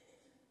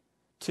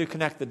to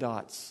connect the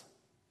dots.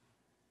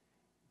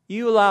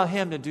 You allow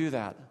him to do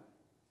that.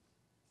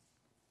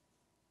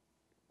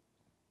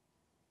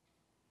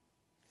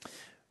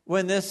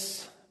 When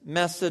this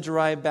message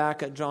arrived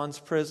back at John's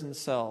prison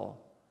cell,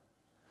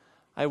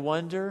 I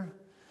wonder,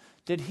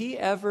 did he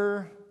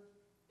ever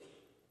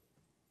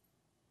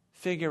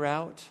figure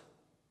out?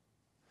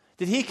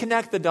 Did he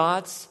connect the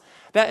dots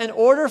that in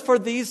order for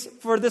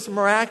this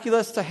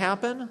miraculous to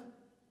happen,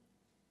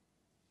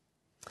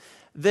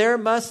 there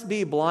must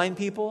be blind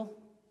people,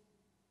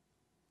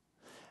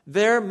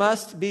 there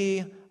must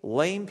be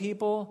lame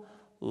people,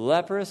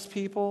 leprous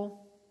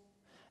people,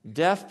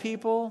 deaf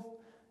people,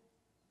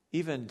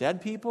 even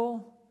dead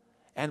people,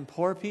 and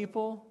poor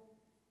people?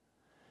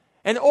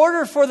 In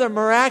order for the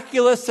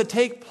miraculous to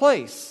take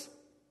place,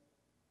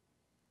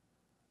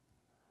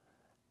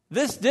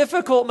 this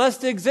difficult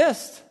must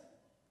exist.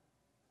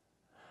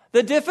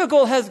 The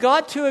difficult has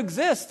got to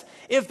exist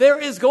if there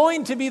is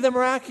going to be the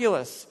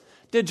miraculous.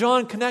 Did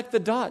John connect the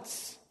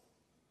dots?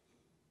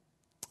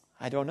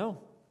 I don't know.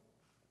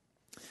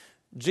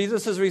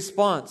 Jesus'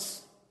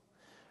 response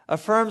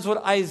affirms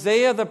what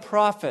Isaiah the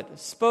prophet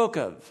spoke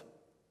of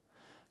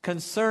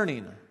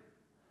concerning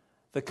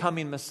the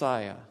coming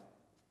Messiah.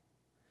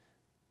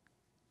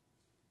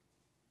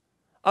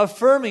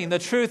 Affirming the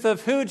truth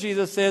of who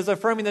Jesus is,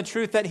 affirming the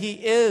truth that he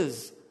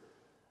is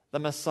the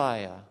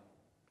Messiah.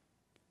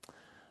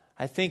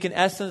 I think in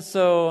essence,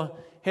 so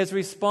his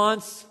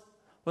response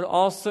would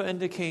also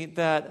indicate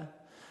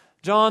that,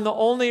 John, the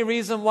only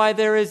reason why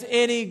there is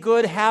any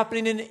good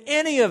happening in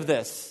any of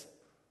this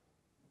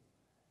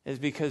is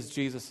because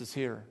Jesus is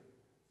here.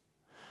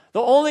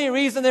 The only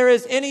reason there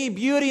is any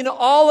beauty in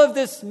all of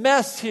this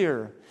mess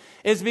here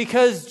is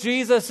because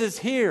Jesus is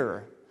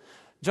here.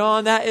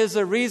 John, that is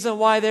the reason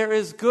why there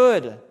is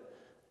good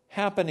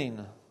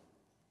happening.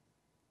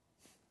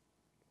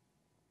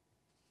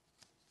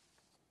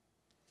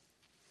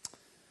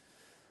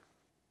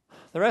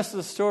 The rest of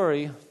the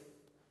story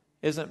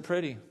isn't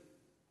pretty,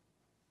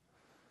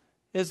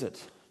 is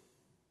it?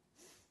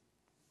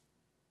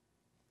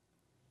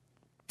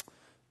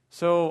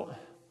 So,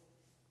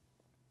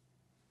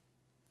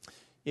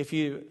 if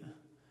you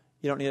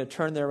don't need to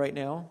turn there right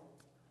now,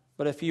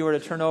 but if you were to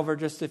turn over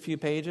just a few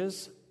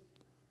pages,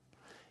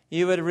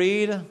 you would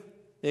read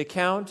the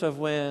account of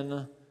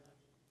when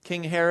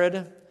King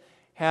Herod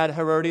had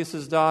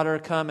Herodias' daughter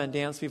come and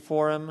dance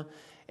before him,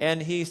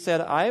 and he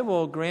said, I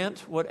will grant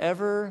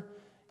whatever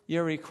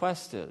your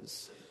request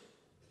is.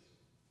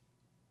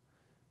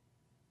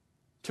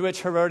 To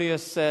which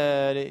Herodias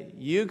said,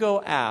 you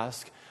go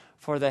ask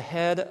for the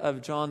head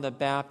of John the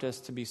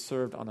Baptist to be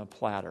served on a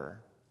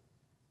platter.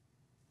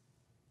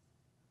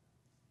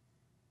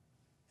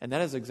 And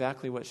that is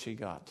exactly what she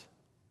got.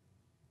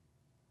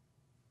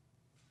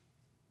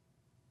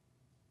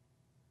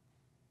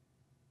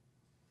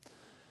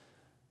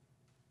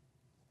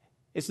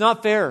 It's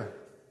not fair.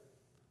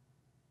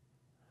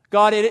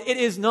 God, it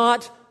is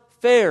not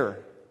fair.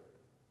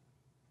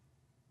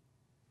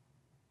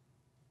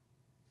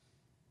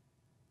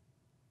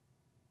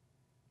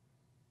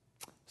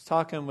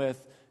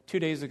 Two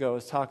days ago, I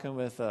was talking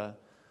with a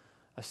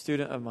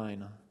student of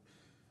mine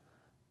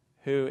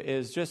who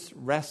is just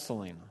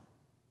wrestling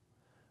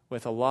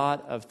with a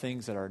lot of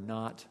things that are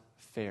not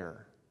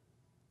fair.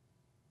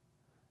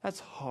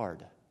 That's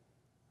hard.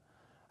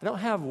 I don't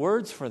have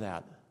words for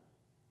that.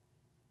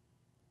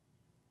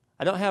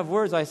 I don't have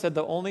words. I said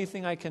the only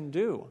thing I can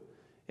do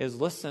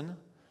is listen,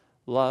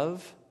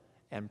 love,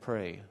 and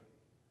pray,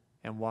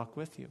 and walk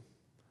with you.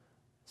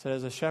 I said,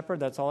 as a shepherd,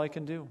 that's all I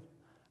can do.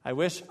 I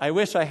wish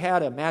I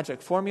had a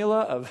magic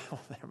formula of,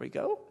 there we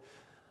go.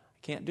 I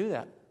can't do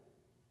that.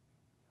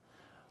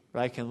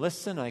 But I can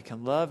listen, I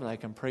can love, and I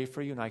can pray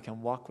for you, and I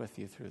can walk with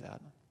you through that.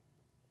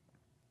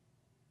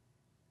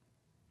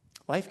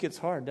 Life gets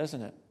hard,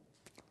 doesn't it?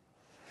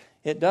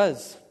 It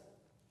does.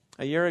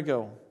 A year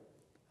ago,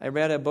 I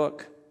read a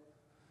book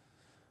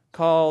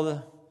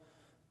called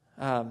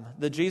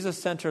The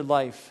Jesus-Centered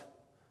Life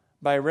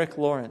by Rick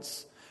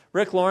Lawrence.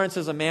 Rick Lawrence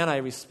is a man I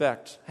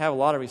respect. I have a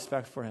lot of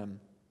respect for him.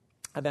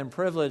 I've been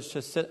privileged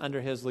to sit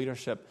under his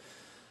leadership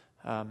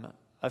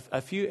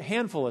a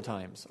handful of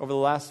times over the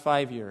last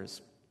 5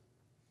 years.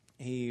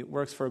 He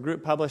works for a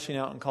group publishing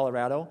out in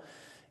Colorado,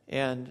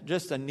 and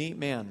just a neat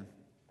man.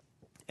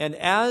 And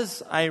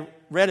as I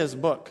read his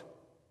book,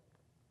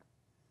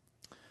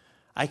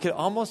 I could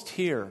almost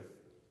hear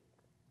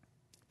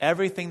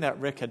everything that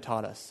Rick had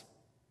taught us,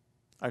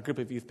 our group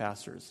of youth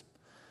pastors.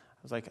 I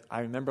was like,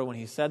 I remember when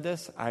he said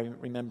this. I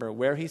remember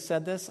where he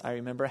said this. I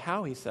remember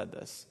how he said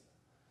this.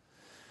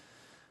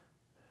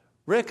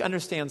 Rick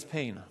understands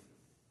pain.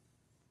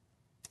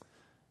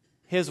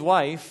 His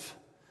wife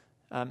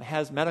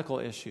has medical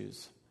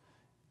issues.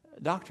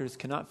 Doctors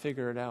cannot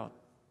figure it out.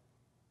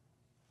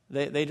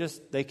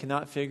 They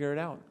cannot figure it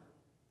out.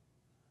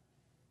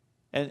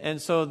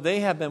 And so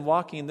they have been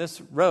walking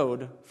this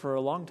road for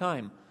a long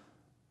time.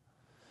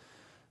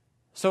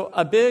 So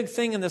a big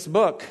thing in this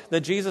book,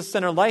 The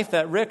Jesus-Centered Life,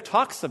 that Rick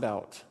talks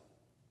about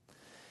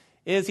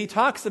is he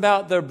talks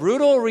about the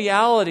brutal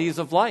realities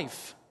of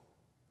life.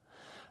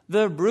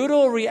 The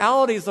brutal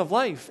realities of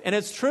life. And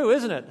it's true,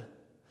 isn't it?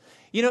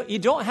 You know, you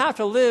don't have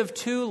to live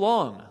too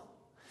long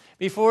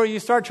before you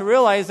start to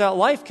realize that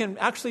life can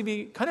actually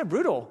be kind of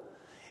brutal.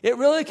 It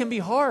really can be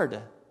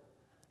hard.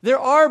 There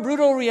are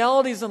brutal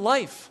realities in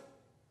life.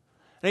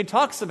 And he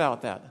talks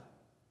about that.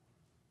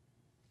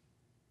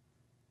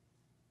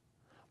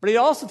 But he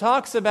also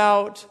talks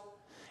about,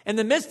 in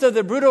the midst of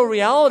the brutal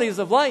realities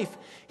of life,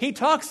 he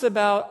talks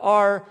about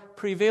our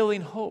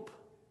prevailing hope.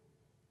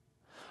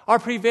 Our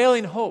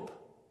prevailing hope,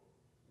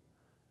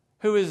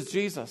 who is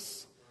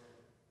Jesus.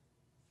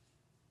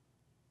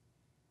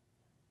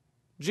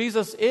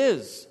 Jesus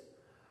is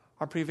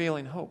our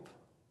prevailing hope.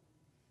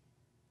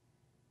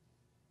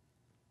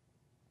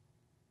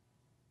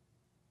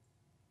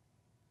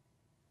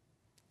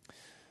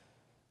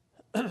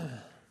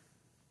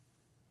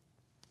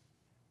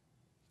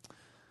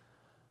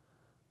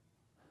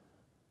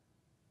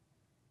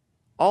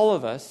 All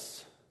of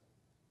us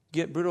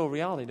get brutal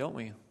reality, don't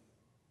we?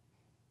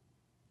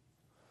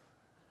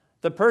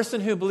 The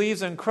person who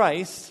believes in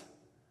Christ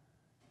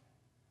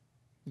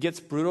gets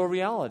brutal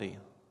reality.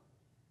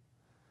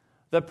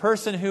 The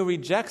person who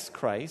rejects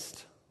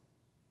Christ,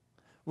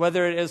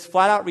 whether it is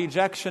flat out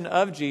rejection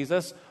of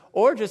Jesus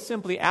or just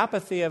simply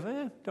apathy of,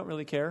 don't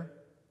really care,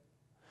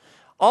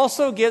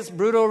 also gets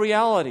brutal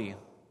reality.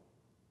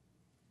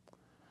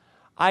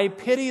 I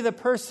pity the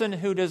person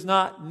who does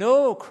not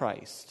know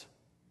Christ,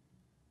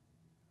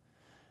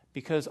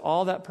 because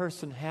all that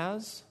person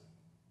has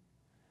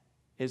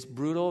is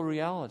brutal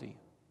reality.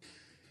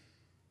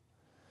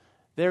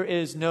 There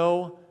is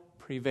no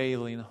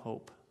prevailing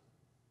hope.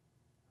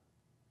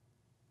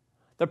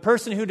 The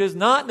person who does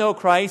not know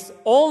Christ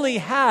only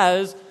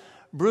has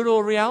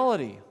brutal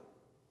reality.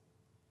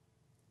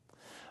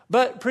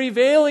 But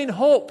prevailing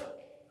hope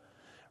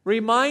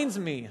reminds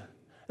me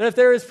that if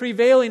there is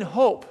prevailing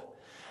hope,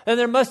 then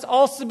there must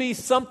also be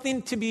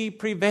something to be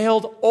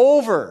prevailed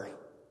over.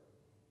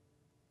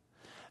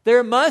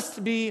 There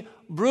must be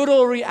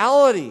brutal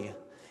reality.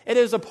 It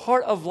is a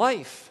part of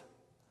life.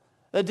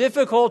 The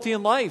difficulty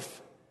in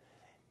life.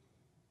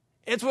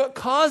 It's what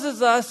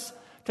causes us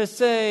to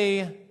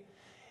say,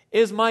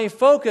 is my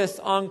focus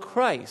on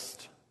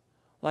Christ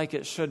like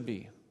it should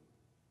be?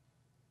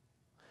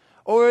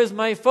 Or is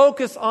my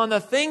focus on the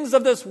things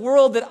of this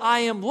world that I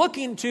am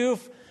looking to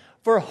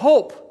for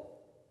hope?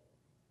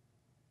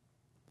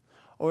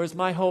 Or is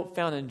my hope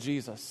found in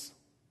Jesus?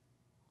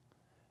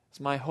 Is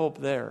my hope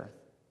there?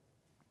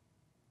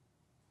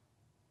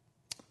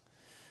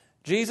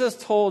 Jesus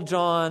told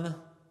John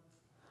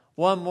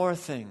one more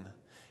thing.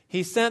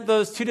 He sent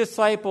those 2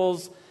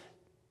 disciples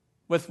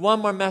with one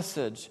more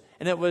message,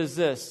 and it was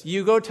this.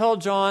 You go tell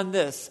John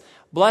this.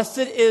 Blessed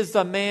is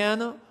the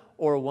man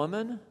or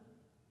woman.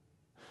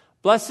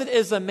 Blessed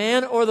is the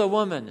man or the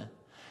woman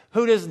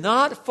who does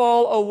not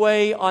fall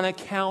away on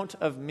account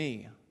of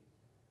me.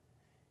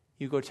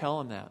 You go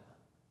tell him that.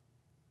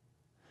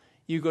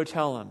 You go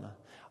tell him.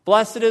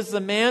 Blessed is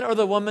the man or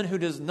the woman who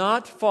does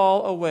not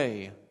fall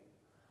away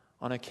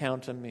on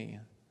account of me.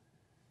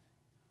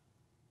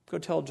 Go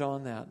tell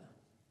John that.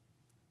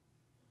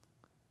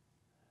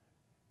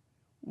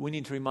 We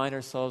need to remind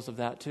ourselves of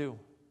that too.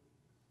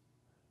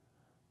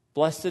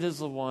 Blessed is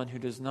the one who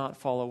does not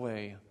fall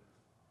away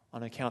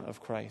on account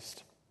of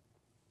Christ.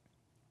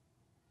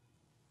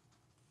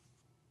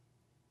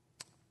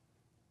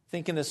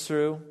 Thinking this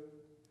through,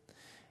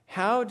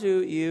 how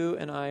do you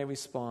and I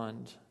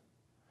respond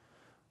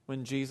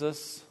when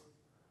Jesus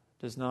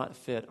does not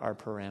fit our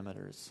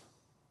parameters?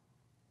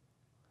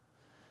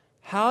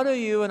 How do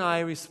you and I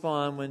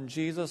respond when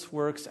Jesus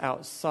works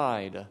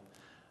outside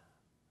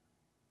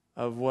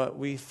of what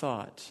we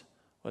thought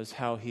was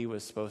how he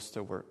was supposed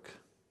to work?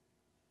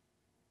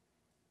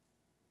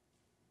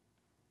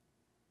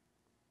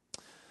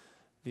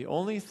 The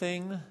only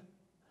thing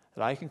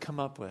that I can come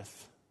up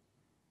with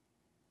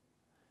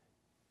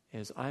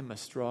is I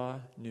must draw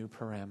new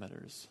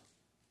parameters.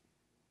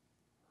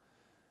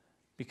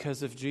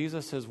 Because if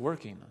Jesus is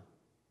working,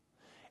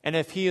 and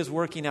if he is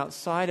working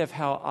outside of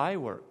how I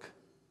work,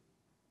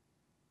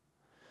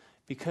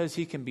 because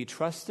he can be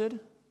trusted,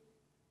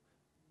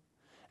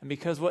 and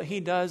because what he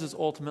does is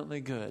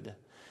ultimately good,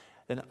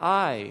 then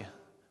I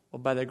will,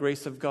 by the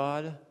grace of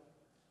God,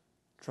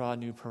 draw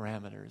new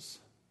parameters.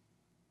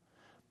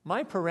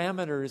 My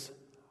parameters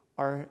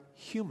are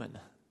human.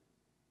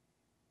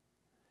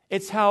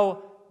 It's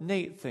how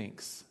Nate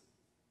thinks.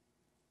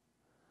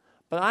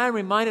 But I am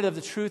reminded of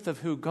the truth of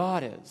who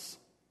God is.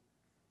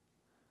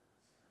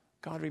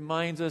 God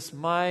reminds us,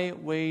 my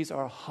ways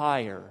are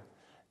higher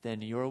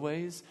than your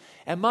ways,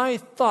 and my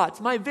thoughts,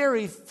 my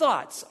very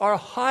thoughts, are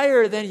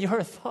higher than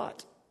your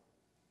thought.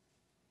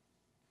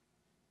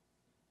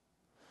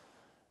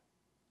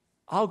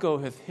 I'll go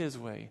with his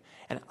way,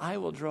 and I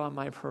will draw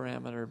my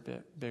parameter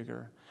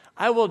bigger.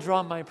 I will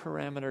draw my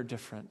parameter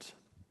different.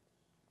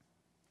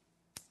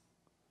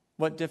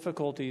 What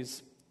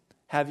difficulties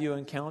have you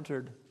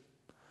encountered?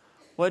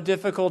 What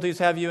difficulties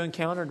have you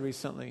encountered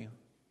recently?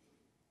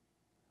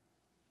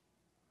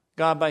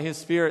 God, by his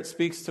Spirit,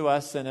 speaks to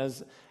us, and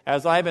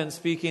as I've been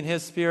speaking,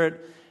 his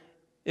Spirit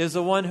is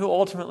the one who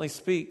ultimately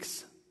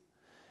speaks.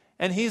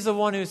 And he's the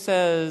one who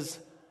says,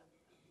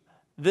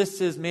 this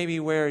is maybe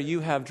where you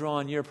have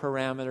drawn your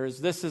parameters.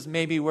 This is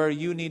maybe where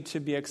you need to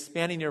be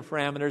expanding your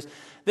parameters.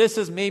 This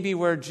is maybe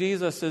where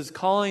Jesus is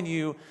calling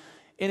you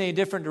in a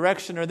different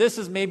direction. Or this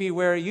is maybe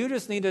where you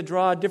just need to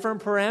draw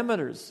different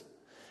parameters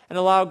and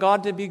allow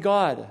God to be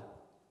God.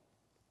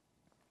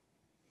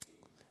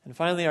 And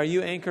finally, are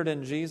you anchored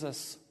in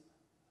Jesus?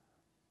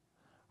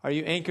 Are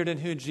you anchored in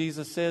who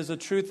Jesus is, the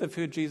truth of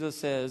who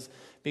Jesus is?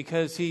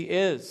 Because He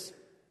is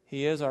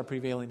our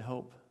prevailing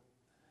hope.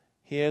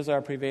 He is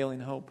our prevailing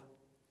hope.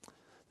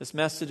 This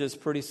message is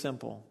pretty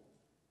simple.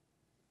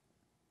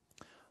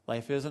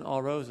 Life isn't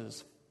all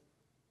roses.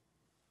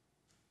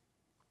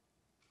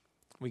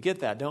 We get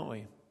that, don't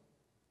we?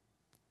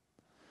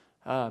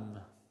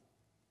 I'll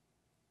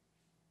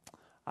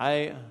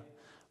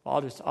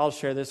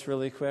share this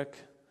really quick.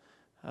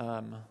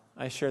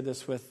 I shared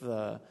this with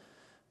the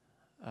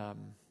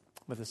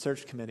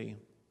search committee.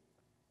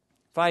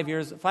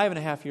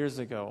 5.5 years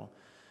ago,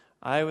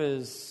 I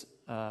was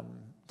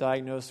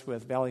diagnosed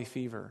with valley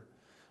fever.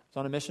 I was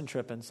on a mission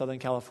trip in Southern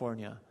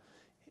California,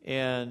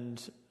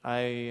 and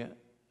I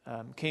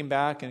came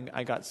back and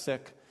I got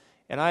sick.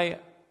 And I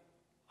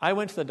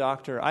went to the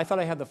doctor. I thought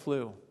I had the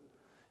flu,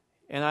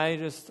 and I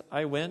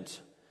went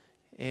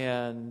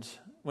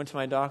to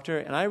my doctor,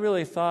 and I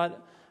really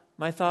thought,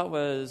 my thought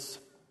was,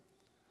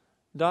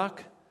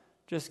 Doc,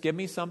 just give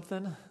me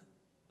something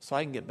so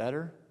I can get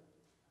better.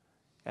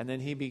 And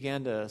then he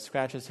began to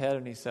scratch his head,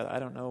 and he said, I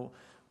don't know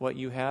what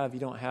you have. You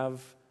don't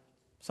have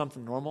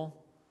something normal.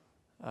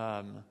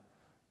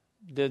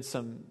 Drew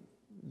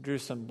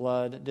some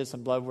blood, did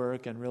some blood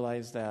work, and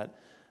realized that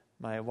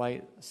my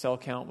white cell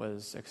count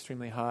was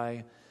extremely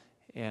high,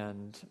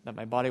 and that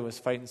my body was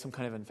fighting some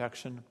kind of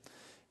infection.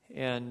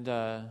 And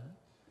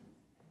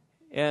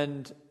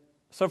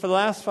so for the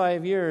last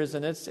 5 years,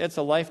 and it's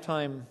a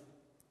lifetime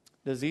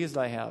disease that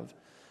I have.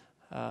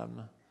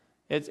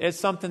 It's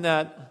something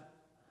that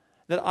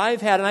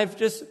I've had, and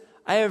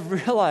I have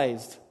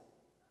realized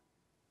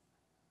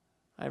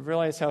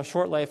how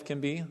short life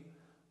can be.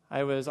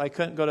 I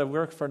couldn't go to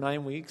work for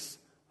 9 weeks.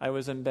 I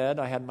was in bed.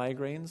 I had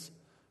migraines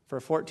for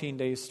 14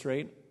 days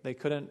straight. They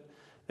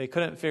They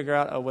couldn't figure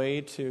out a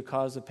way to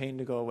cause the pain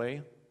to go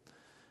away.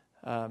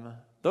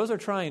 Those are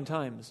trying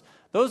times.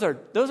 Those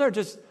are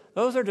just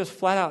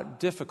flat out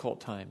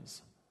difficult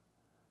times.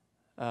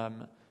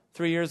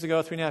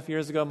 3.5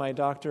 years ago, my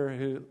doctor,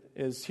 who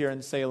is here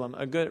in Salem,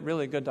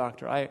 really good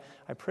doctor. I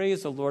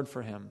praise the Lord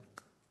for him,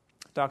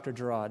 Dr.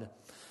 Gerard.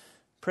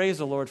 Praise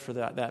the Lord for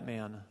that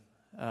man.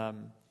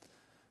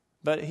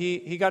 But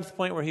he got to the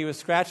point where he was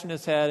scratching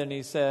his head and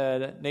he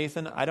said,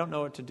 "Nathan, I don't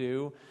know what to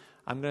do.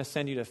 I'm going to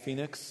send you to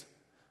Phoenix."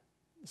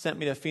 Sent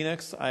me to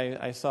Phoenix.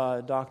 I saw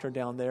a doctor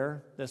down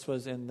there. This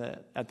was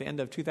at the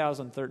end of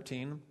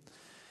 2013.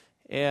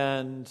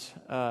 And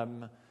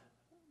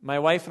my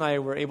wife and I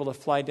were able to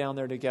fly down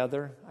there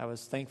together. I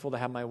was thankful to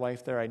have my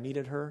wife there. I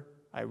needed her.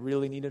 I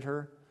really needed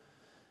her.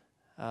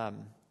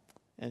 And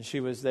she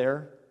was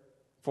there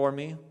for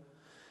me.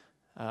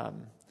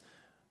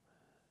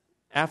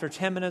 After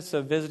 10 minutes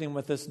of visiting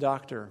with this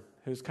doctor,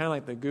 who's kind of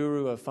like the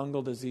guru of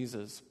fungal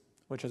diseases,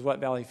 which is what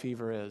valley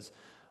fever is.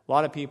 A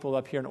lot of people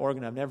up here in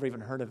Oregon have never even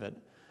heard of it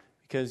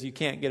because you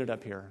can't get it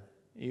up here.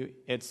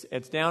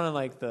 It's down in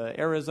like the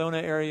Arizona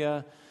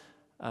area,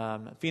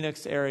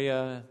 Phoenix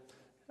area.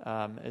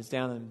 It's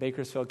down in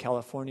Bakersfield,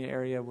 California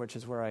area, which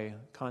is where I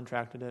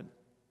contracted it.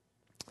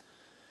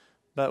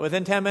 But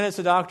within 10 minutes,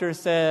 the doctor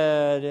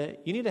said,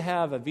 "You need to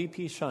have a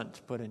VP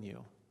shunt put in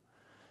you."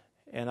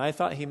 And I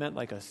thought he meant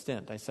like a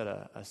stent. I said,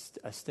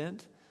 a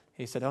stent?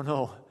 He said, "Oh,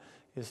 no."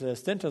 He said, "A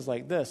stent is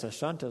like this. A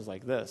shunt is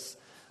like this."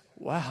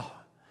 Wow.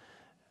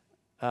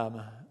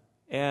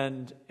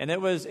 And it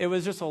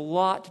was just a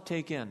lot to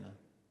take in.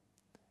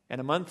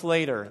 And a month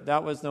later,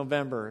 that was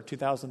November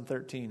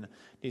 2013,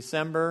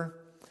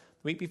 December, the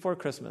week before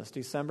Christmas,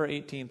 December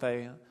 18th,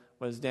 I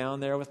was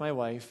down there with my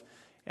wife,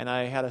 and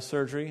I had a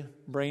surgery,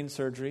 brain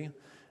surgery.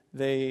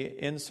 They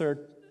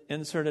inserted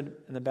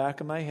in the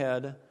back of my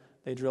head,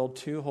 they drilled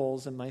 2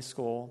 holes in my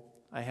skull.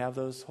 I have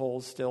those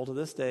holes still to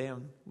this day,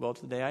 and well,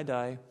 to the day I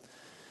die.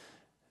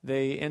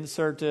 They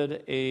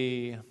inserted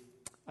a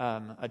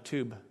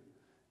tube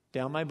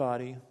down my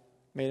body,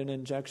 made an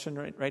injection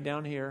right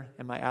down here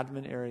in my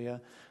abdomen area.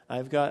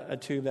 I've got a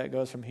tube that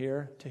goes from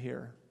here to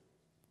here.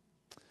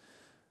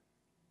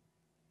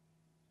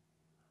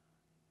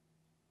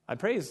 I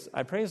praise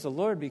the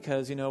Lord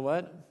because you know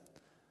what?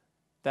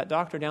 That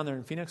doctor down there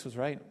in Phoenix was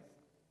right.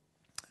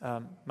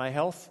 My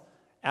health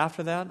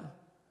after that,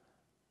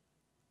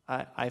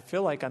 I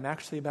feel like I'm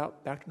actually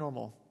about back to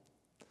normal.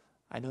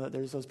 I know that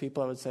there's those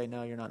people that would say,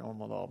 "No, you're not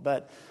normal at all,"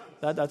 but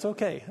that's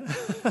okay.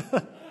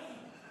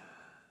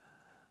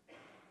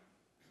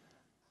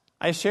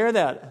 I share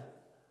that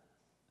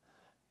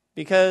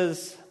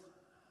because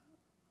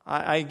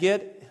I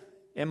get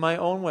in my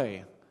own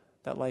way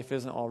that life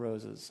isn't all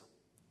roses.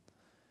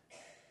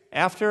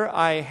 After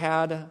I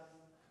had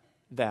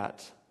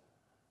that,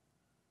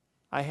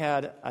 I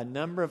had a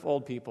number of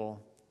old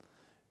people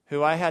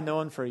who I had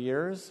known for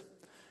years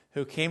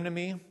who came to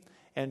me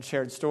and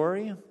shared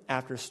story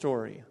after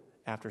story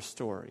after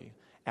story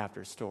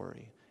after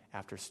story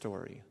after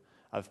story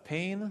of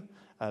pain,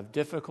 of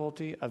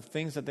difficulty, of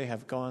things that they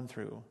have gone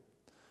through,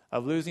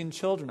 of losing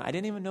children I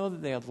didn't even know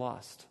that they had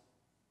lost.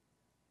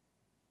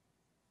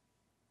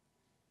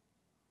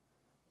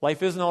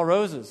 Life isn't all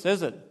roses,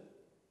 is it?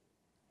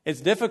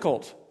 It's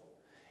difficult.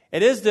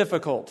 It is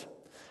difficult.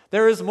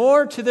 There is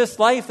more to this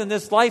life than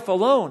this life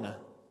alone.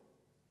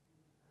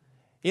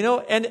 You know,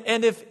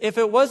 and if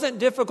it wasn't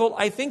difficult,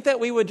 I think that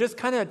we would just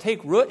kind of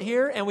take root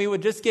here and we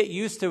would just get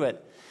used to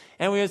it.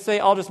 And we would say,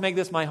 "I'll just make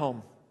this my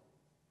home."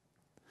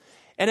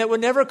 And it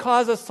would never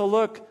cause us to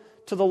look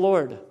to the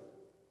Lord.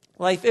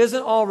 Life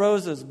isn't all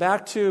roses.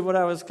 Back to what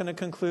I was going to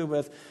conclude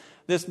with.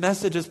 This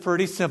message is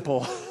pretty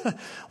simple.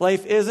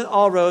 Life isn't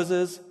all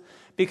roses.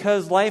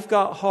 Because life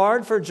got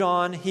hard for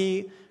John,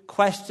 he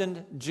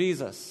questioned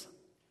Jesus.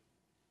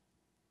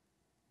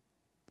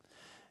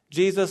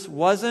 Jesus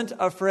wasn't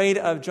afraid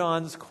of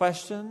John's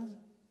question,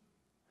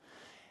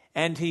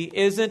 and he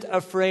isn't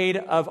afraid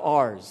of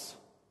ours.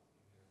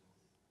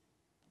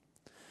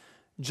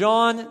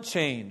 John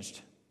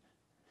changed.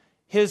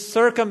 His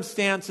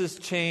circumstances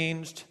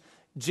changed.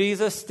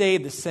 Jesus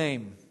stayed the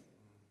same.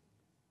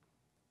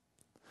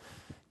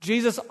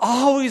 Jesus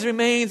always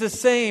remains the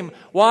same.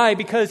 Why?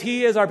 Because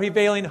he is our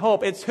prevailing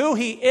hope. It's who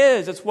he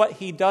is. It's what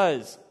he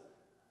does.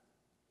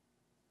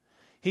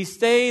 He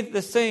stayed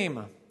the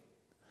same.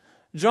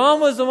 John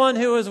was the one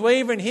who was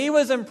wavering. He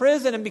was in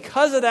prison, and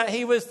because of that,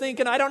 he was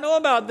thinking, "I don't know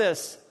about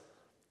this."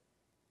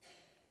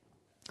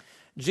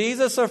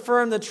 Jesus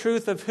affirmed the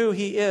truth of who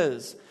he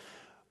is.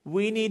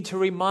 We need to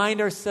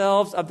remind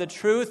ourselves of the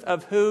truth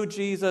of who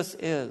Jesus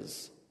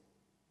is.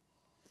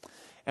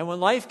 And when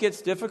life gets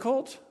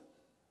difficult,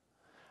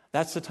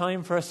 that's the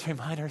time for us to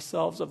remind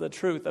ourselves of the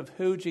truth of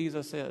who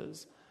Jesus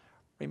is.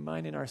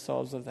 Reminding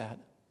ourselves of that.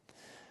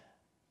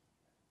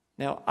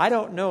 Now, I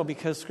don't know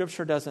because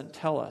Scripture doesn't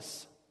tell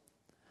us.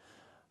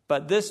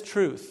 But this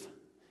truth,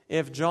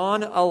 if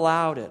John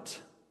allowed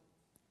it,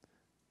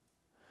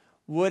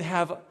 would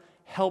have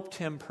helped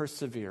him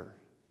persevere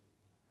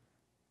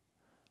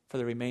for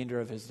the remainder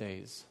of his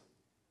days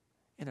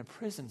in a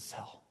prison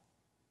cell.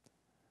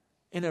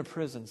 in a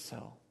prison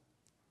cell.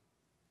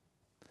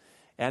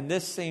 And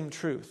this same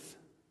truth,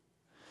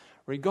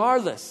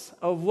 regardless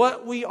of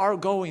what we are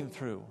going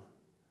through,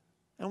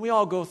 and we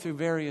all go through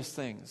various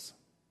things,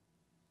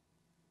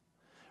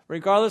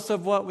 regardless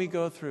of what we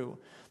go through,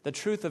 the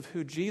truth of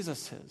who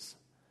Jesus is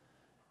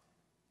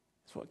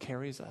what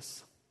carries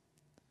us.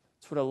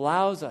 It's what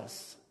allows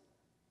us.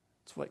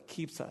 It's what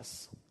keeps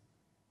us.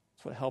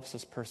 It's what helps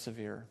us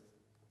persevere.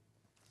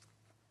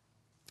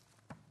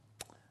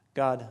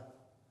 God,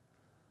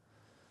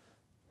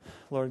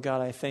 Lord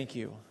God, I thank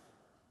you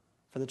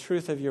for the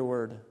truth of your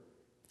word.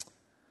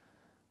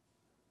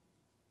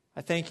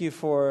 I thank you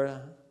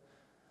for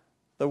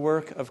the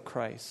work of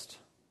Christ.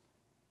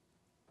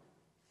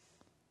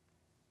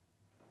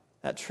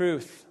 That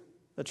truth,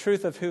 the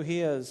truth of who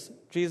he is,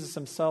 Jesus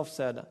himself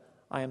said,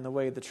 I am the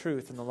way, the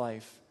truth, and the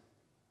life.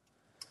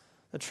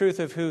 The truth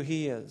of who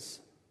he is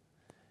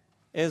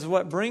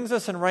what brings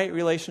us in right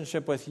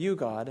relationship with you,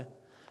 God.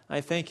 I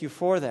thank you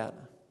for that.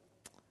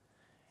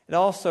 It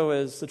also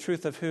is the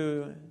truth of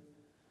who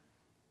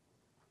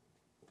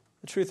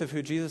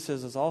Jesus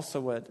is also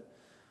what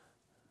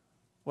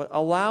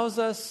allows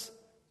us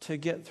to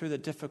get through the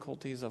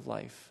difficulties of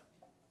life.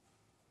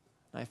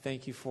 And I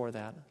thank you for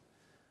that.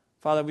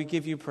 Father, we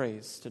give you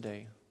praise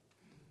today.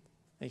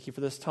 Thank you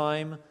for this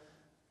time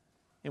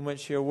in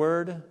which your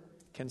word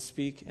can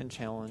speak and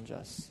challenge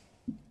us.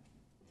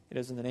 It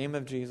is in the name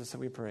of Jesus that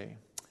we pray.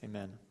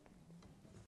 Amen.